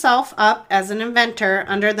set himself up as an inventor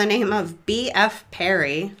under the name of B.F.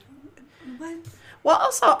 Perry. What? Well,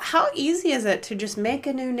 also, how easy is it to just make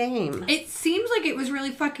a new name? It seems like it was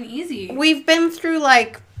really fucking easy. We've been through,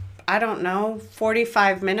 like, I don't know,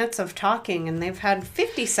 45 minutes of talking, and they've had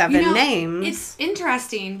 57 names. It's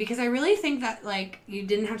interesting because I really think that, like, you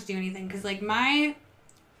didn't have to do anything. Because, like, my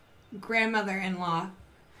grandmother-in-law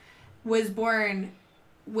was born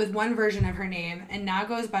with one version of her name and now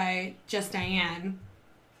goes by just Diane.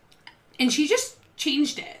 And she just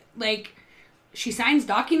changed it. Like, she signs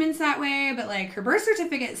documents that way, but, like, her birth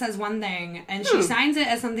certificate says one thing, and she signs it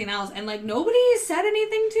as something else, and, like, nobody said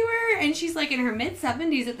anything to her, and she's, like, in her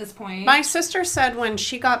mid-70s at this point. My sister said when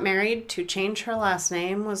she got married, to change her last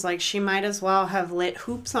name was like she might as well have lit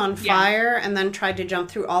hoops on fire and then tried to jump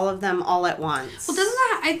through all of them all at once. Well, doesn't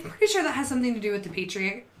that... I'm pretty sure that has something to do with the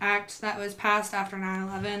Patriot Act that was passed after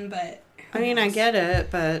 9/11, but... I mean, I get it,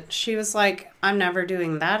 but she was like, I'm never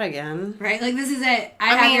doing that again. Right? Like, this is it.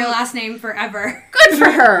 I have your last name forever. Good for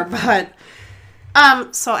her,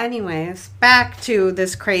 but... So anyways, back to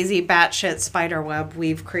this crazy batshit spider web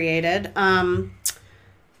we've created.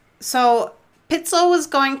 So Pitzel was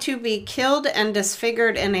going to be killed and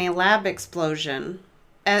disfigured in a lab explosion.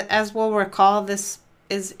 As we'll recall, this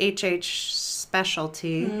is H.H.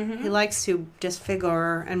 specialty. He likes to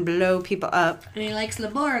disfigure and blow people up. And he likes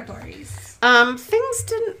laboratories. Things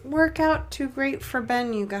didn't work out too great for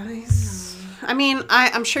Ben, you guys. I mean,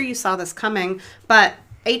 I'm sure you saw this coming, but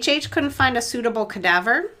H.H. couldn't find a suitable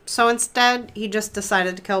cadaver, so instead he just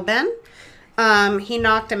decided to kill Ben. He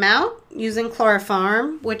knocked him out using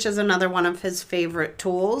chloroform, which is another one of his favorite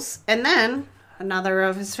tools, and then another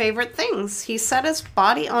of his favorite things. He set his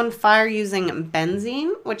body on fire using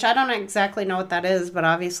benzene, which I don't exactly know what that is, but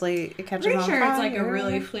obviously it catches on fire. It's like a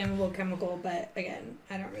really flammable chemical, but again,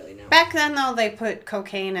 I don't really know. Back then, though, they put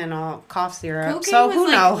cocaine in all cough syrup, Cocaine so was who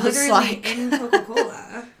knows? Literally in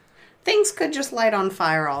Coca-Cola. Things could just light on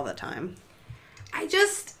fire all the time.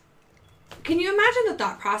 Can you imagine the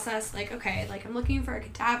thought process? Like, okay, like I'm looking for a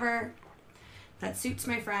cadaver that suits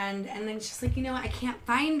my friend, and then it's just like, you know what, I can't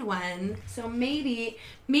find one, so maybe,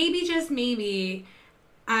 just maybe,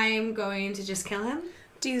 I'm going to just kill him.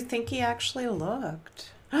 Do you think he actually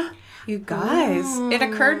looked? You guys, it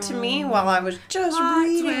occurred to me while I was just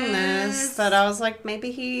reading this that I was like, maybe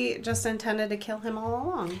he just intended to kill him all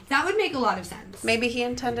along. That would make a lot of sense. Maybe he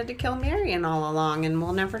intended to kill Marion all along, and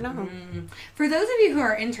we'll never know. For those of you who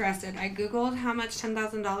are interested, I googled how much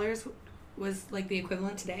 $10,000 was like the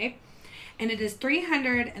equivalent today. And it is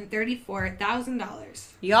 $334,000.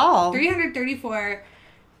 Y'all.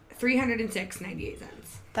 $306.98.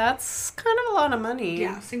 That's kind of a lot of money.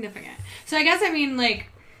 Yeah, significant. So I guess, I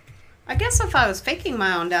guess if I was faking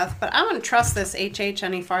my own death, but I wouldn't trust this H.H.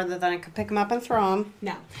 any farther than I could pick him up and throw him.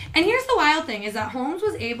 No. And here's the wild thing, is that Holmes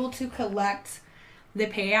was able to collect the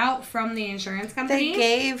payout from the insurance company. They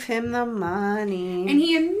gave him the money. And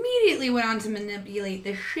he immediately went on to manipulate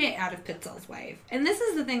the shit out of Pitzel's wife. And this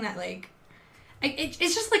is the thing that, like, it's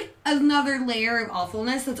just like another layer of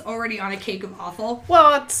awfulness that's already on a cake of awful.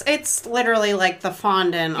 Well, it's literally like the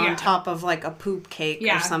fondant on top of like a poop cake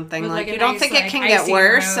or something. Like you don't think it can get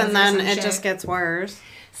worse, and then it just gets worse.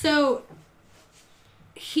 So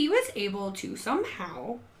he was able to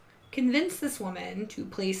somehow convince this woman to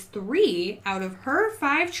place 3 out of her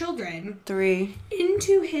 5 children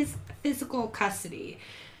into his physical custody.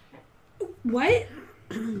 What?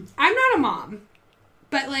 I'm not a mom.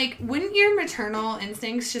 But, like, wouldn't your maternal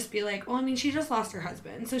instincts just be like, well, I mean, she just lost her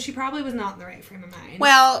husband, so she probably was not in the right frame of mind.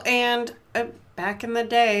 Well, and back in the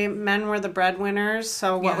day, men were the breadwinners,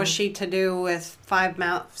 so what was she to do with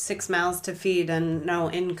 6 mouths to feed and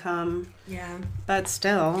no income? Yeah. But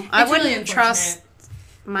still, I wouldn't trust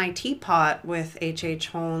my teapot with H.H.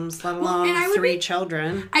 Holmes, let alone 3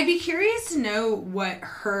 children. I'd be curious to know what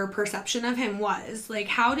her perception of him was. Like,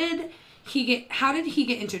 how did he get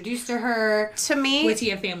introduced to her? To me, was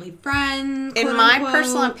he a family friend? In my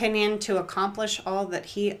personal opinion, to accomplish all that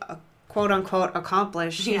he quote unquote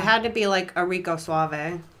accomplished, he had to be like a Rico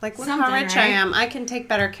Suave. Like, look how rich I am. I can take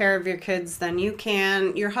better care of your kids than you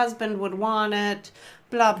can. Your husband would want it.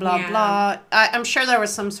 Blah blah blah. I'm sure there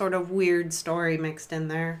was some sort of weird story mixed in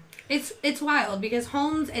there. It's wild because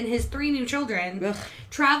Holmes and his 3 new children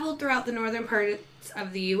traveled throughout the northern parts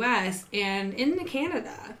of the U.S. and into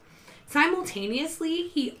Canada. Simultaneously,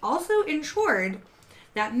 he also ensured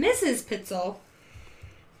that Mrs. Pitzel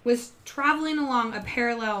was traveling along a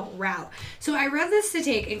parallel route. So I read this to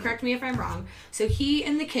take, and correct me if I'm wrong, so he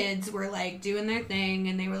and the kids were, like, doing their thing,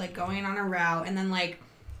 and they were, like, going on a route, and then, like,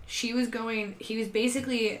 he was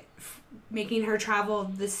basically making her travel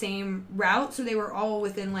the same route, so they were all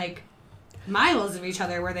within, like, miles of each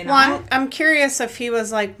other, were they not? Well, I'm curious if he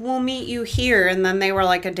was like, we'll meet you here, and then they were,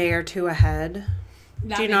 like, a day or 2 ahead.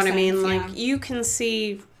 Do you know what I mean? Like, you can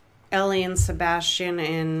see Ellie and Sebastian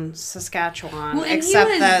in Saskatchewan,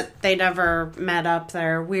 except that they never met up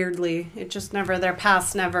there, weirdly. It just never, their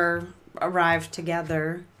paths never arrived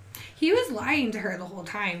together. He was lying to her the whole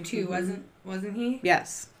time, too, wasn't he?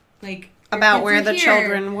 Yes. Like, about where the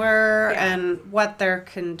children were and what their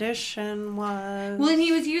condition was. Well, and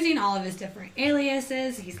he was using all of his different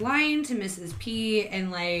aliases. He's lying to Mrs. P, and,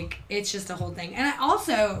 like, it's just a whole thing. And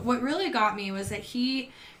what really got me was that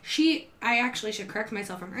I actually should correct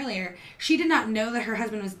myself from earlier. She did not know that her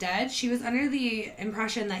husband was dead. She was under the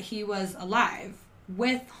impression that he was alive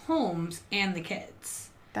with Holmes and the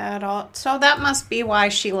kids. So that must be why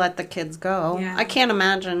she let the kids go. Yeah. I can't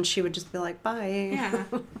imagine she would just be like, bye. Yeah.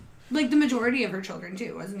 Like, the majority of her children, too.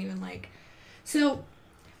 It wasn't even like... So,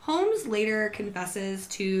 Holmes later confesses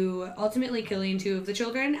to ultimately killing 2 of the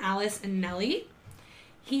children, Alice and Nellie.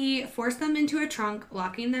 He forced them into a trunk,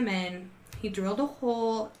 locking them in. He drilled a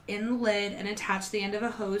hole in the lid and attached the end of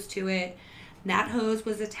a hose to it. That hose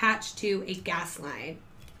was attached to a gas line.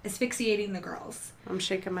 asphyxiating the girls. I'm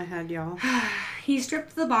shaking my head, y'all. He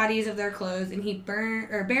stripped the bodies of their clothes and he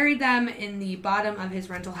buried them in the bottom of his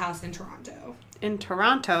rental house in Toronto. In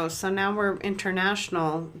Toronto, so now we're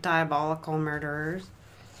international diabolical murderers.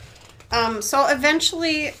 So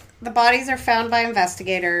eventually, the bodies are found by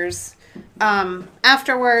investigators.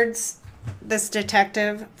 Afterwards, this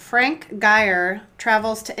detective, Frank Geyer,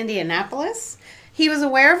 travels to Indianapolis. He was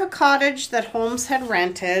aware of a cottage that Holmes had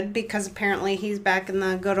rented because apparently he's back in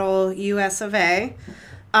the good old US of A.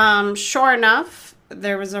 Sure enough,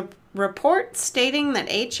 there was a report stating that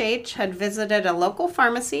H.H. had visited a local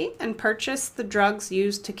pharmacy and purchased the drugs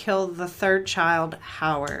used to kill the third child,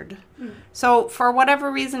 Howard. So, for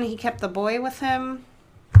whatever reason, he kept the boy with him.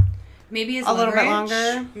 Maybe as a little bit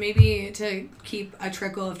longer. Maybe to keep a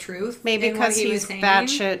trickle of truth. Maybe because he's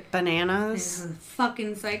batshit bananas. He's a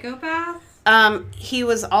fucking psychopath. He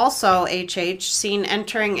was also, H.H., seen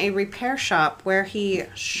entering a repair shop where he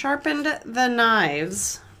sharpened the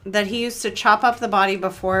knives that he used to chop up the body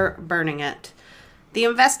before burning it. The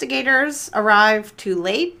investigators arrive too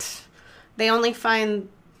late. They only find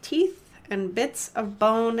teeth and bits of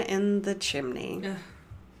bone in the chimney. Ugh.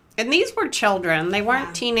 And these were children. They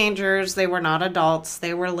weren't teenagers. They were not adults.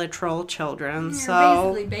 They were literal children. They're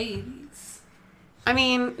so basically babies. I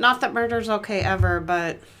mean, not that murder's okay ever,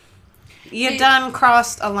 but you done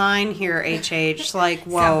crossed a line here, H.H. Like,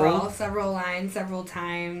 whoa. Several lines, several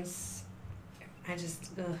times. I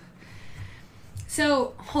just, ugh.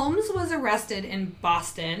 So, Holmes was arrested in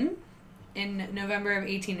Boston in November of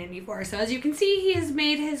 1894. So, as you can see, he has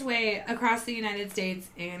made his way across the United States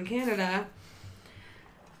and Canada.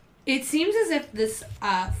 It seems as if this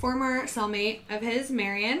former cellmate of his,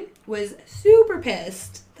 Marion, was super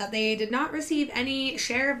pissed that they did not receive any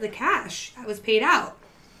share of the cash that was paid out.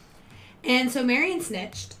 And so Marion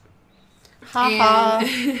snitched.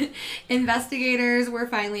 And investigators were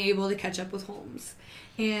finally able to catch up with Holmes.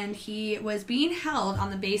 And he was being held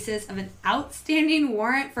on the basis of an outstanding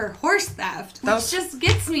warrant for horse theft, which just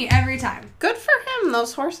gets me every time. Good for him.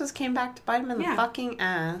 Those horses came back to bite him in the fucking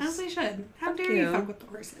ass. As they should. How dare you fuck with the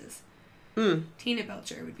horses? Tina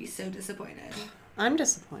Belcher would be so disappointed. I'm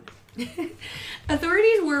disappointed.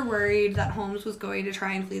 Authorities were worried that Holmes was going to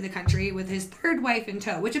try and flee the country with his third wife in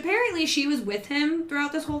tow, which apparently she was with him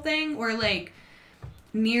throughout this whole thing, or like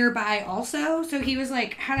nearby also. So he was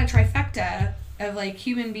like had a trifecta of like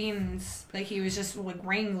human beings, like he was just like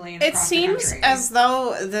wrangling across the country. It seems as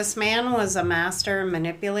though this man was a master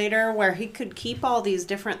manipulator where he could keep all these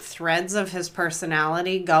different threads of his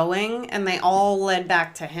personality going and they all led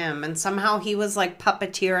back to him, and somehow he was like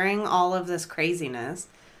puppeteering all of this craziness.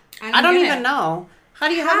 I don't even know. How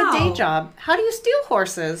do you have a day job? How do you steal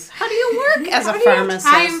horses? How do you work as a pharmacist?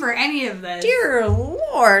 How do you have time for any of this? Dear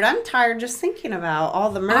Lord, I'm tired just thinking about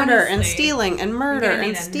all the murder and stealing and murder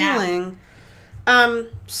and stealing.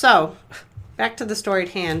 So, back to the story at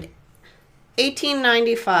hand.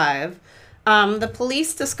 1895, the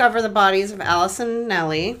police discover the bodies of Alice and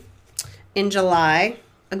Nellie in July.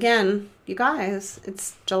 Again, you guys,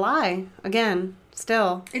 it's July. Again,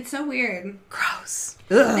 still. It's so weird. Gross.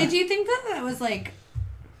 Did you think that was like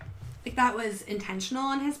that was intentional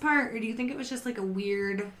on his part, or do you think it was just like a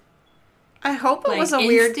weird... I hope it was a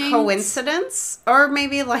weird coincidence, or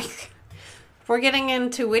maybe like we're getting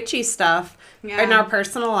into witchy stuff in our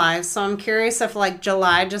personal lives, so I'm curious if like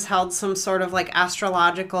July just held some sort of like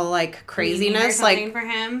astrological like craziness, like for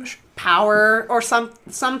him, power or some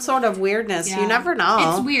sort of weirdness. You never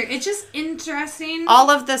know. It's weird. It's just interesting. All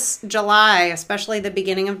of this July, especially the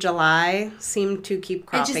beginning of July, seemed to keep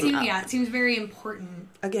cropping up. Yeah, it seems very important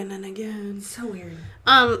again and again. So weird.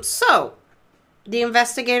 So the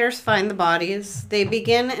investigators find the bodies. They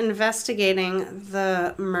begin investigating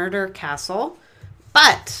the murder castle,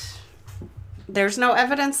 but there's no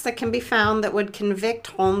evidence that can be found that would convict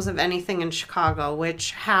Holmes of anything in Chicago,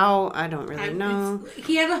 which I don't really know.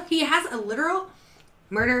 He has a literal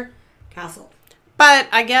murder castle. But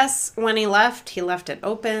I guess when he left it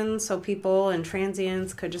open so people and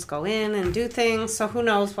transients could just go in and do things. So who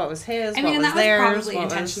knows what was his, what was theirs. That was probably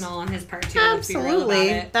intentional on his part too.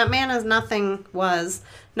 Absolutely. That man is nothing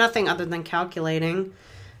other than calculating.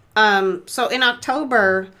 So in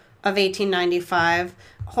October of 1895,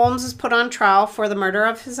 Holmes is put on trial for the murder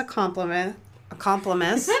of his accomplice,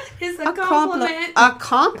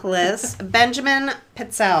 Benjamin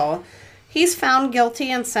Pitzel. He's found guilty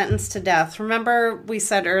and sentenced to death. Remember, we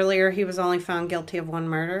said earlier he was only found guilty of one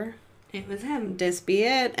murder? It was him. This be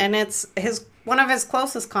it. And it's one of his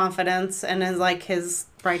closest confidants and is like his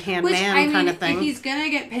right-hand man kind of thing. If he's going to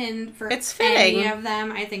get pinned for any of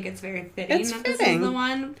them, I think it's very fitting that this is the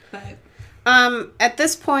one. But At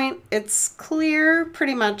this point, it's clear,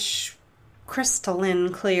 pretty much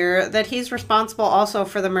crystalline clear, that he's responsible also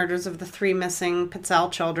for the murders of the 3 missing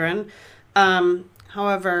Pitzell children.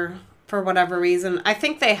 However, for whatever reason, I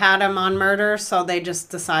think they had him on murder, so they just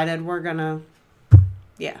decided we're gonna,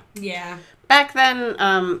 yeah. Yeah. Back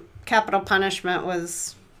then, capital punishment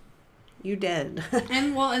was, you did.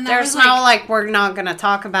 And that there's was no like we're not gonna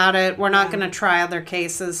talk about it. We're not gonna try other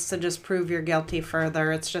cases to just prove you're guilty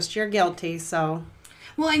further. It's just you're guilty, so.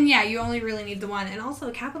 Well, and yeah, you only really need the one. And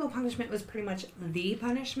also, capital punishment was pretty much the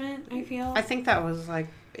punishment, I feel. I think that was, like,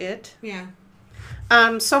 it. Yeah.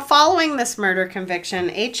 So following this murder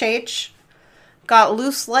conviction, H.H. got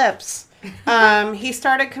loose lips. He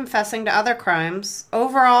started confessing to other crimes.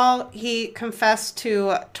 Overall, he confessed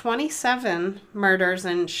to 27 murders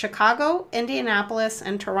in Chicago, Indianapolis,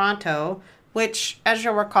 and Toronto, which, as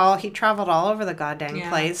you'll recall, he traveled all over the goddamn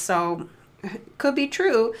place, so could be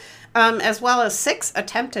true. As well as 6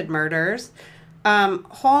 attempted murders.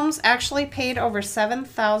 Holmes actually paid over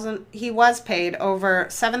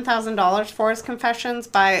 $7,000 for his confessions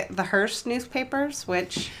by the Hearst newspapers,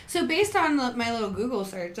 which... So based on my little Google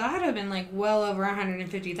search, that would have been like well over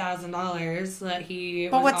 $150,000 that he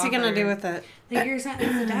But what's he going to do with it? Like, you're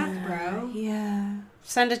sentenced to death, bro. Yeah.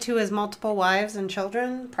 Send it to his multiple wives and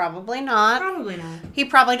children? Probably not. Probably not. He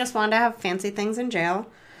probably just wanted to have fancy things in jail.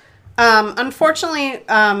 Unfortunately,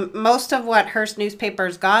 most of what Hearst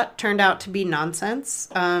newspapers got turned out to be nonsense,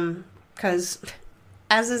 because,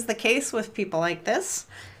 as is the case with people like this,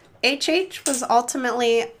 H.H. was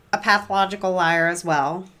ultimately a pathological liar as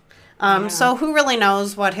well. So who really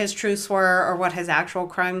knows what his truths were or what his actual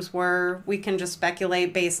crimes were? We can just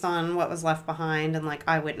speculate based on what was left behind and, like,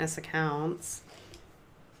 eyewitness accounts.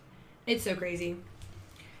 It's so crazy.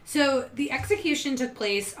 So, the execution took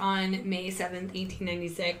place on May 7th,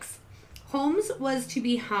 1896. Holmes was to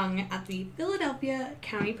be hung at the Philadelphia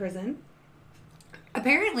County Prison.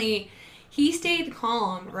 Apparently, he stayed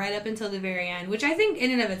calm right up until the very end, which I think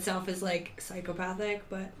in and of itself is, like, psychopathic,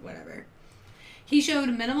 but whatever. He showed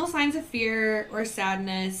minimal signs of fear or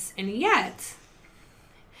sadness, and yet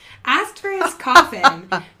asked for his coffin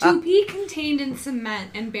to be contained in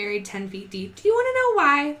cement and buried 10 feet deep. Do you want to know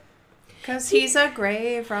why? Because he's a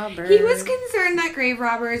grave robber. He was concerned that grave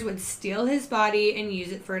robbers would steal his body and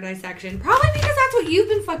use it for dissection. Probably because that's what you've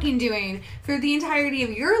been fucking doing for the entirety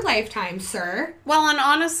of your lifetime, sir. Well, and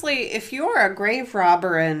honestly, if you were a grave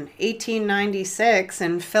robber in 1896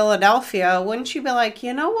 in Philadelphia, wouldn't you be like,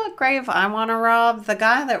 you know what grave I want to rob? The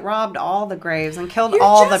guy that robbed all the graves and killed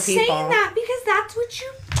all the people. You're just saying that because that's what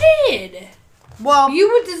you did. Well,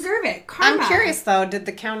 you would deserve it. Karma. I'm curious, though. Did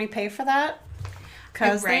the county pay for that?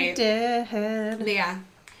 Because right. They did. Yeah.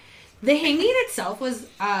 The hanging itself was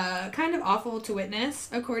kind of awful to witness,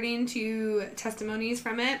 according to testimonies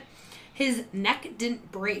from it. His neck didn't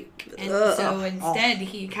break, and so instead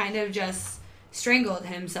he kind of just strangled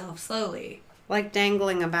himself slowly. Like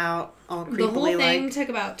dangling about all creepily. The whole thing took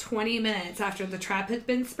about 20 minutes after the trap had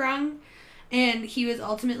been sprung, and he was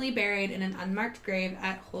ultimately buried in an unmarked grave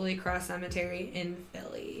at Holy Cross Cemetery in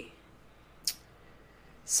Philly.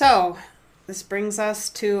 So... this brings us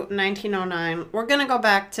to 1909. We're going to go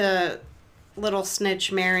back to little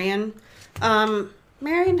snitch Marion.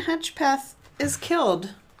 Marion Hedgepeth is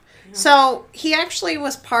killed. Yeah. So he actually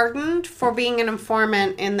was pardoned for being an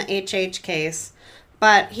informant in the H.H. case.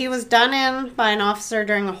 But he was done in by an officer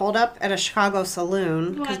during a holdup at a Chicago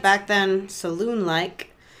saloon. Because back then,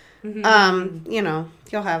 saloon-like. Mm-hmm.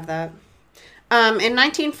 You'll have that. In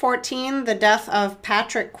 1914, the death of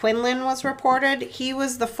Patrick Quinlan was reported. He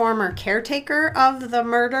was the former caretaker of the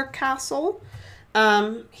murder castle.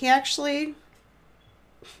 He actually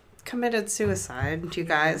committed suicide, you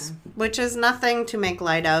guys, which is nothing to make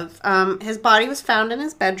light of. His body was found in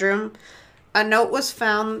his bedroom. A note was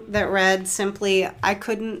found that read simply, "I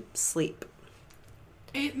couldn't sleep."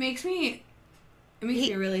 It makes me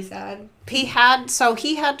really sad. He had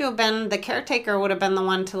to have been, the caretaker would have been the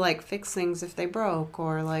one to, like, fix things if they broke,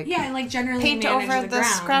 or, like... yeah, and, like, generally paint over the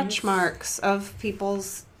grounds. scratch marks of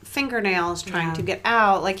people's fingernails trying to get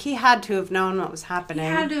out. Like, he had to have known what was happening.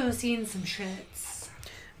 He had to have seen some shits.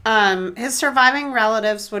 His surviving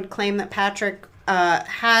relatives would claim that Patrick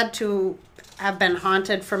had to have been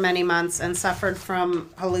haunted for many months and suffered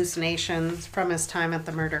from hallucinations from his time at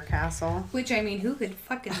the murder castle. Which, I mean, who could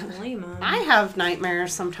fucking blame him? I have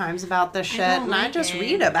nightmares sometimes about this shit, and I just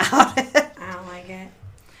read about it. I don't like it.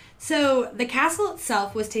 So, the castle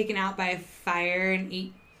itself was taken out by a fire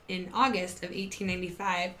in August of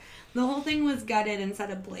 1895. The whole thing was gutted and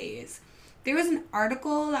set ablaze. There was an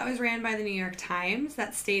article that was ran by the New York Times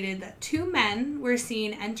that stated that 2 men were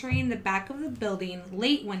seen entering the back of the building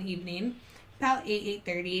late one evening, about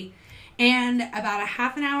 8:30. And about a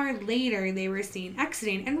half an hour later, they were seen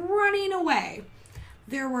exiting and running away.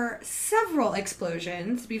 There were several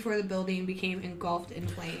explosions before the building became engulfed in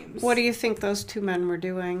flames. What do you think those two men were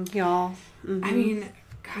doing, y'all? Mm-hmm. I mean,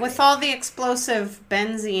 God, with all the explosive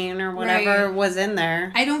benzene or whatever was in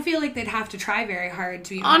there. I don't feel like they'd have to try very hard,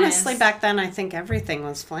 to be Honestly, honest. back then, I think everything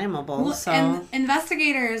was flammable. Well, so. And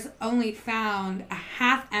investigators only found a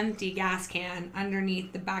half-empty gas can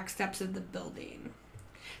underneath the back steps of the building.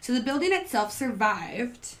 So the building itself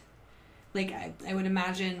survived. Like, I would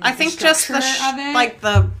imagine, I think just of it, like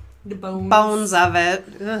the bones of it.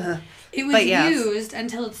 Ugh. It was used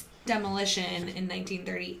until its demolition in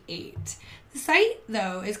 1938. The site,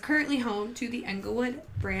 though, is currently home to the Englewood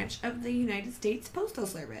branch of the United States Postal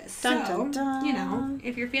Service. Dun, so, dun, dun. you know,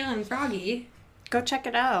 if you're feeling froggy, go check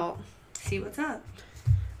it out. See what's up.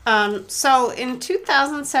 So in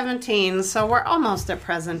 2017, so we're almost at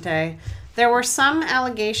present day, there were some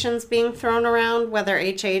allegations being thrown around whether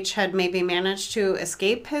H.H. had maybe managed to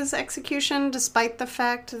escape his execution despite the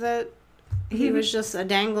fact that he was just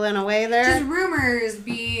dangling away there. Just rumors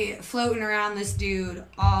be floating around this dude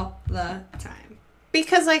all the time.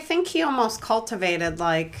 Because I think he almost cultivated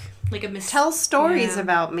like a tell stories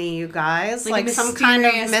about me, you guys. Like some kind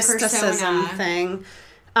of mysticism thing.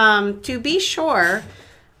 To be sure,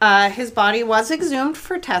 his body was exhumed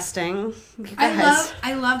for testing.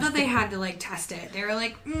 I love that they had to like test it. They were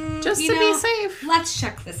like, just to be safe. Let's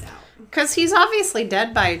check this out. Because he's obviously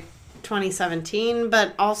dead by 2017,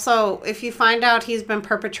 but also if you find out he's been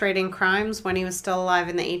perpetrating crimes when he was still alive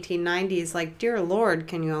in the 1890s, like, dear Lord,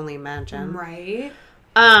 can you only imagine? Right.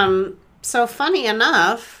 So funny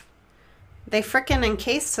enough, they frickin'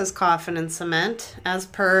 encased his coffin in cement as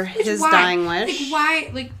per his dying wish. Like, why?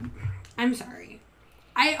 Like, I'm sorry.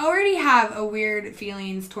 I already have a weird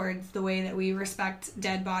feelings towards the way that we respect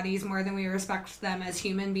dead bodies more than we respect them as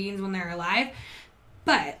human beings when they're alive.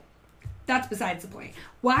 But that's besides the point.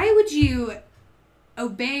 Why would you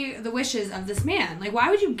obey the wishes of this man? Like, why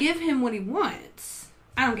would you give him what he wants?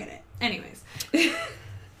 I don't get it. Anyways.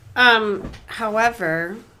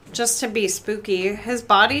 However, just to be spooky, his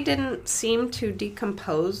body didn't seem to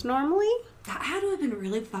decompose normally. That had to have been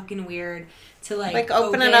really fucking weird to like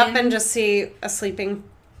open it up and just see a sleeping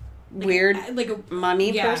weird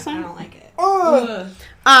mummy person. I don't like it.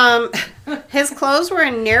 His clothes were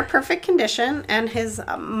in near perfect condition, and his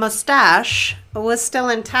mustache was still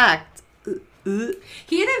intact.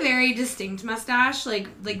 He had a very distinct mustache,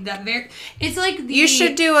 like that. It's like you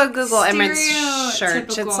should do a Google image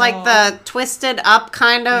search. It's like the twisted up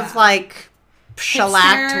kind of like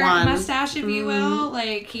shellacked one mustache, if you will.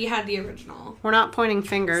 Like he had the original. We're not pointing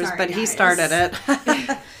fingers, Sorry, but guys. He started it.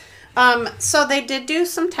 So they did do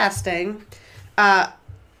some testing. It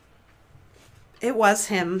was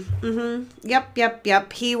him. Mm-hmm.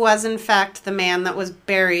 Yep. He was, in fact, the man that was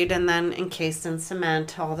buried and then encased in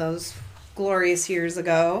cement all those glorious years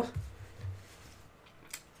ago.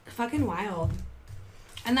 Fucking wild.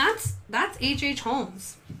 And that's H.H.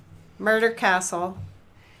 Holmes. Murder Castle.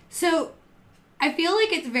 So, I feel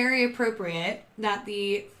like it's very appropriate that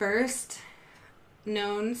the first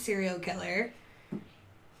known serial killer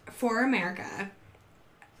for America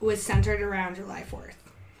was centered around July 4th.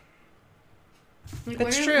 Like,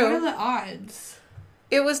 it's true. What are the odds?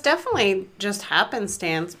 It was definitely just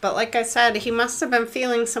happenstance, but like I said, he must have been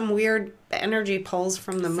feeling some weird energy pulls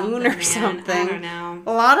from the moon or something. I don't know.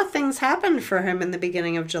 A lot of things happened for him in the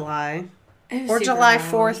beginning of July. Or July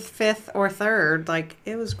 4th, 5th, or 3rd. Like,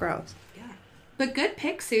 it was gross. But good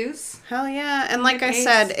pick, Suze. Hell yeah. And like I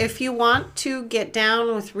said, if you want to get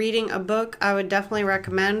down with reading a book, I would definitely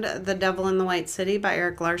recommend The Devil in the White City by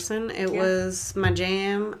Eric Larson. It was my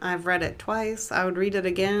jam. I've read it twice. I would read it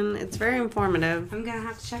again. It's very informative. I'm going to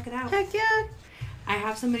have to check it out. Heck yeah. I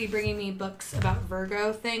have somebody bringing me books about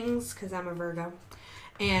Virgo things, because I'm a Virgo.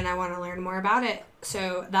 And I want to learn more about it.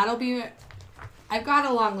 So that'll be... I've got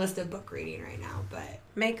a long list of book reading right now, but...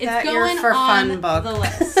 Make that your for fun book. The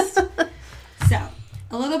list. So,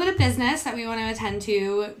 a little bit of business that we want to attend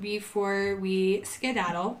to before we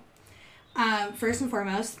skedaddle. First and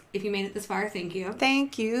foremost, if you made it this far, thank you.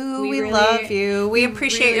 Thank you. We really love you. We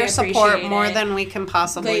appreciate really your support more than we can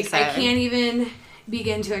possibly say. I can't even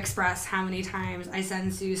begin to express how many times I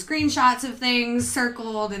send Sue screenshots of things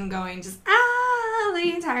circled and going just,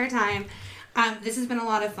 the entire time. This has been a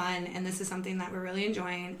lot of fun, and this is something that we're really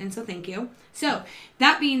enjoying, and so thank you. So,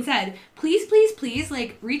 that being said, please, please, please,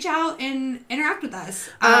 like, reach out and interact with us.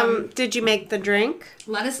 Did you make the drink?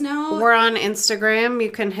 Let us know. We're on Instagram.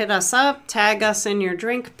 You can hit us up, tag us in your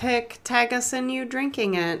drink pic, tag us in you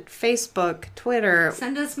drinking it, Facebook, Twitter.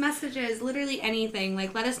 Send us messages, literally anything.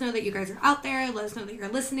 Like, let us know that you guys are out there. Let us know that you're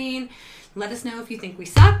listening. Let us know if you think we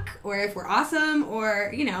suck or if we're awesome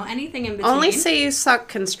or, you know, anything in between. Only say you suck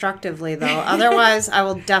constructively, though. Otherwise, I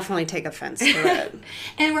will definitely take offense to it.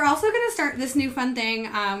 And we're also going to start this new fun thing.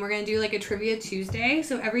 We're going to do like a Trivia Tuesday.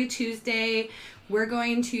 So every Tuesday, we're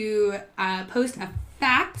going to post a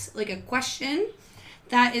fact, like a question,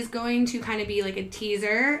 that is going to kind of be like a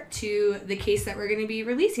teaser to the case that we're going to be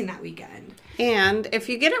releasing that weekend. And if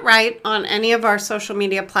you get it right on any of our social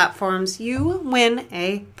media platforms, you win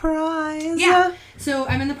a prize. Yeah. So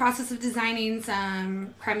I'm in the process of designing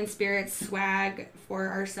some Crime and Spirits swag for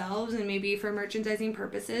ourselves and maybe for merchandising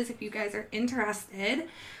purposes if you guys are interested.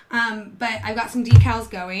 But I've got some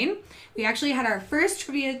decals going. We actually had our first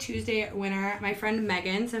Trivia Tuesday winner, my friend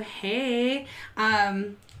Megan. So, hey,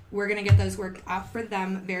 we're going to get those worked out for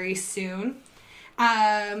them very soon.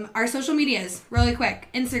 Our social medias, really quick.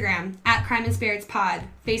 Instagram, at Crime and Spirits Pod.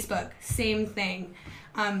 Facebook, same thing.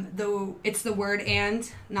 Though it's the word and,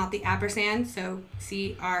 not the ampersand. So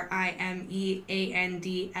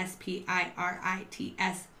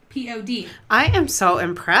CRIMEANDSPIRITSPOD. I am so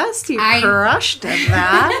impressed. You crushed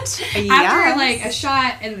that. After like a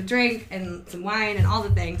shot and a drink and some wine and all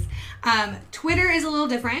the things. Twitter is a little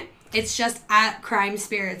different. It's just at Crime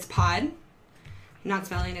Spirits Pod. I'm not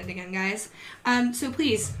spelling it again, guys. So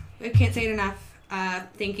please, I can't say it enough.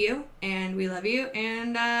 Thank you, and we love you,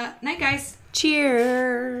 and night, guys.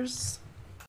 Cheers.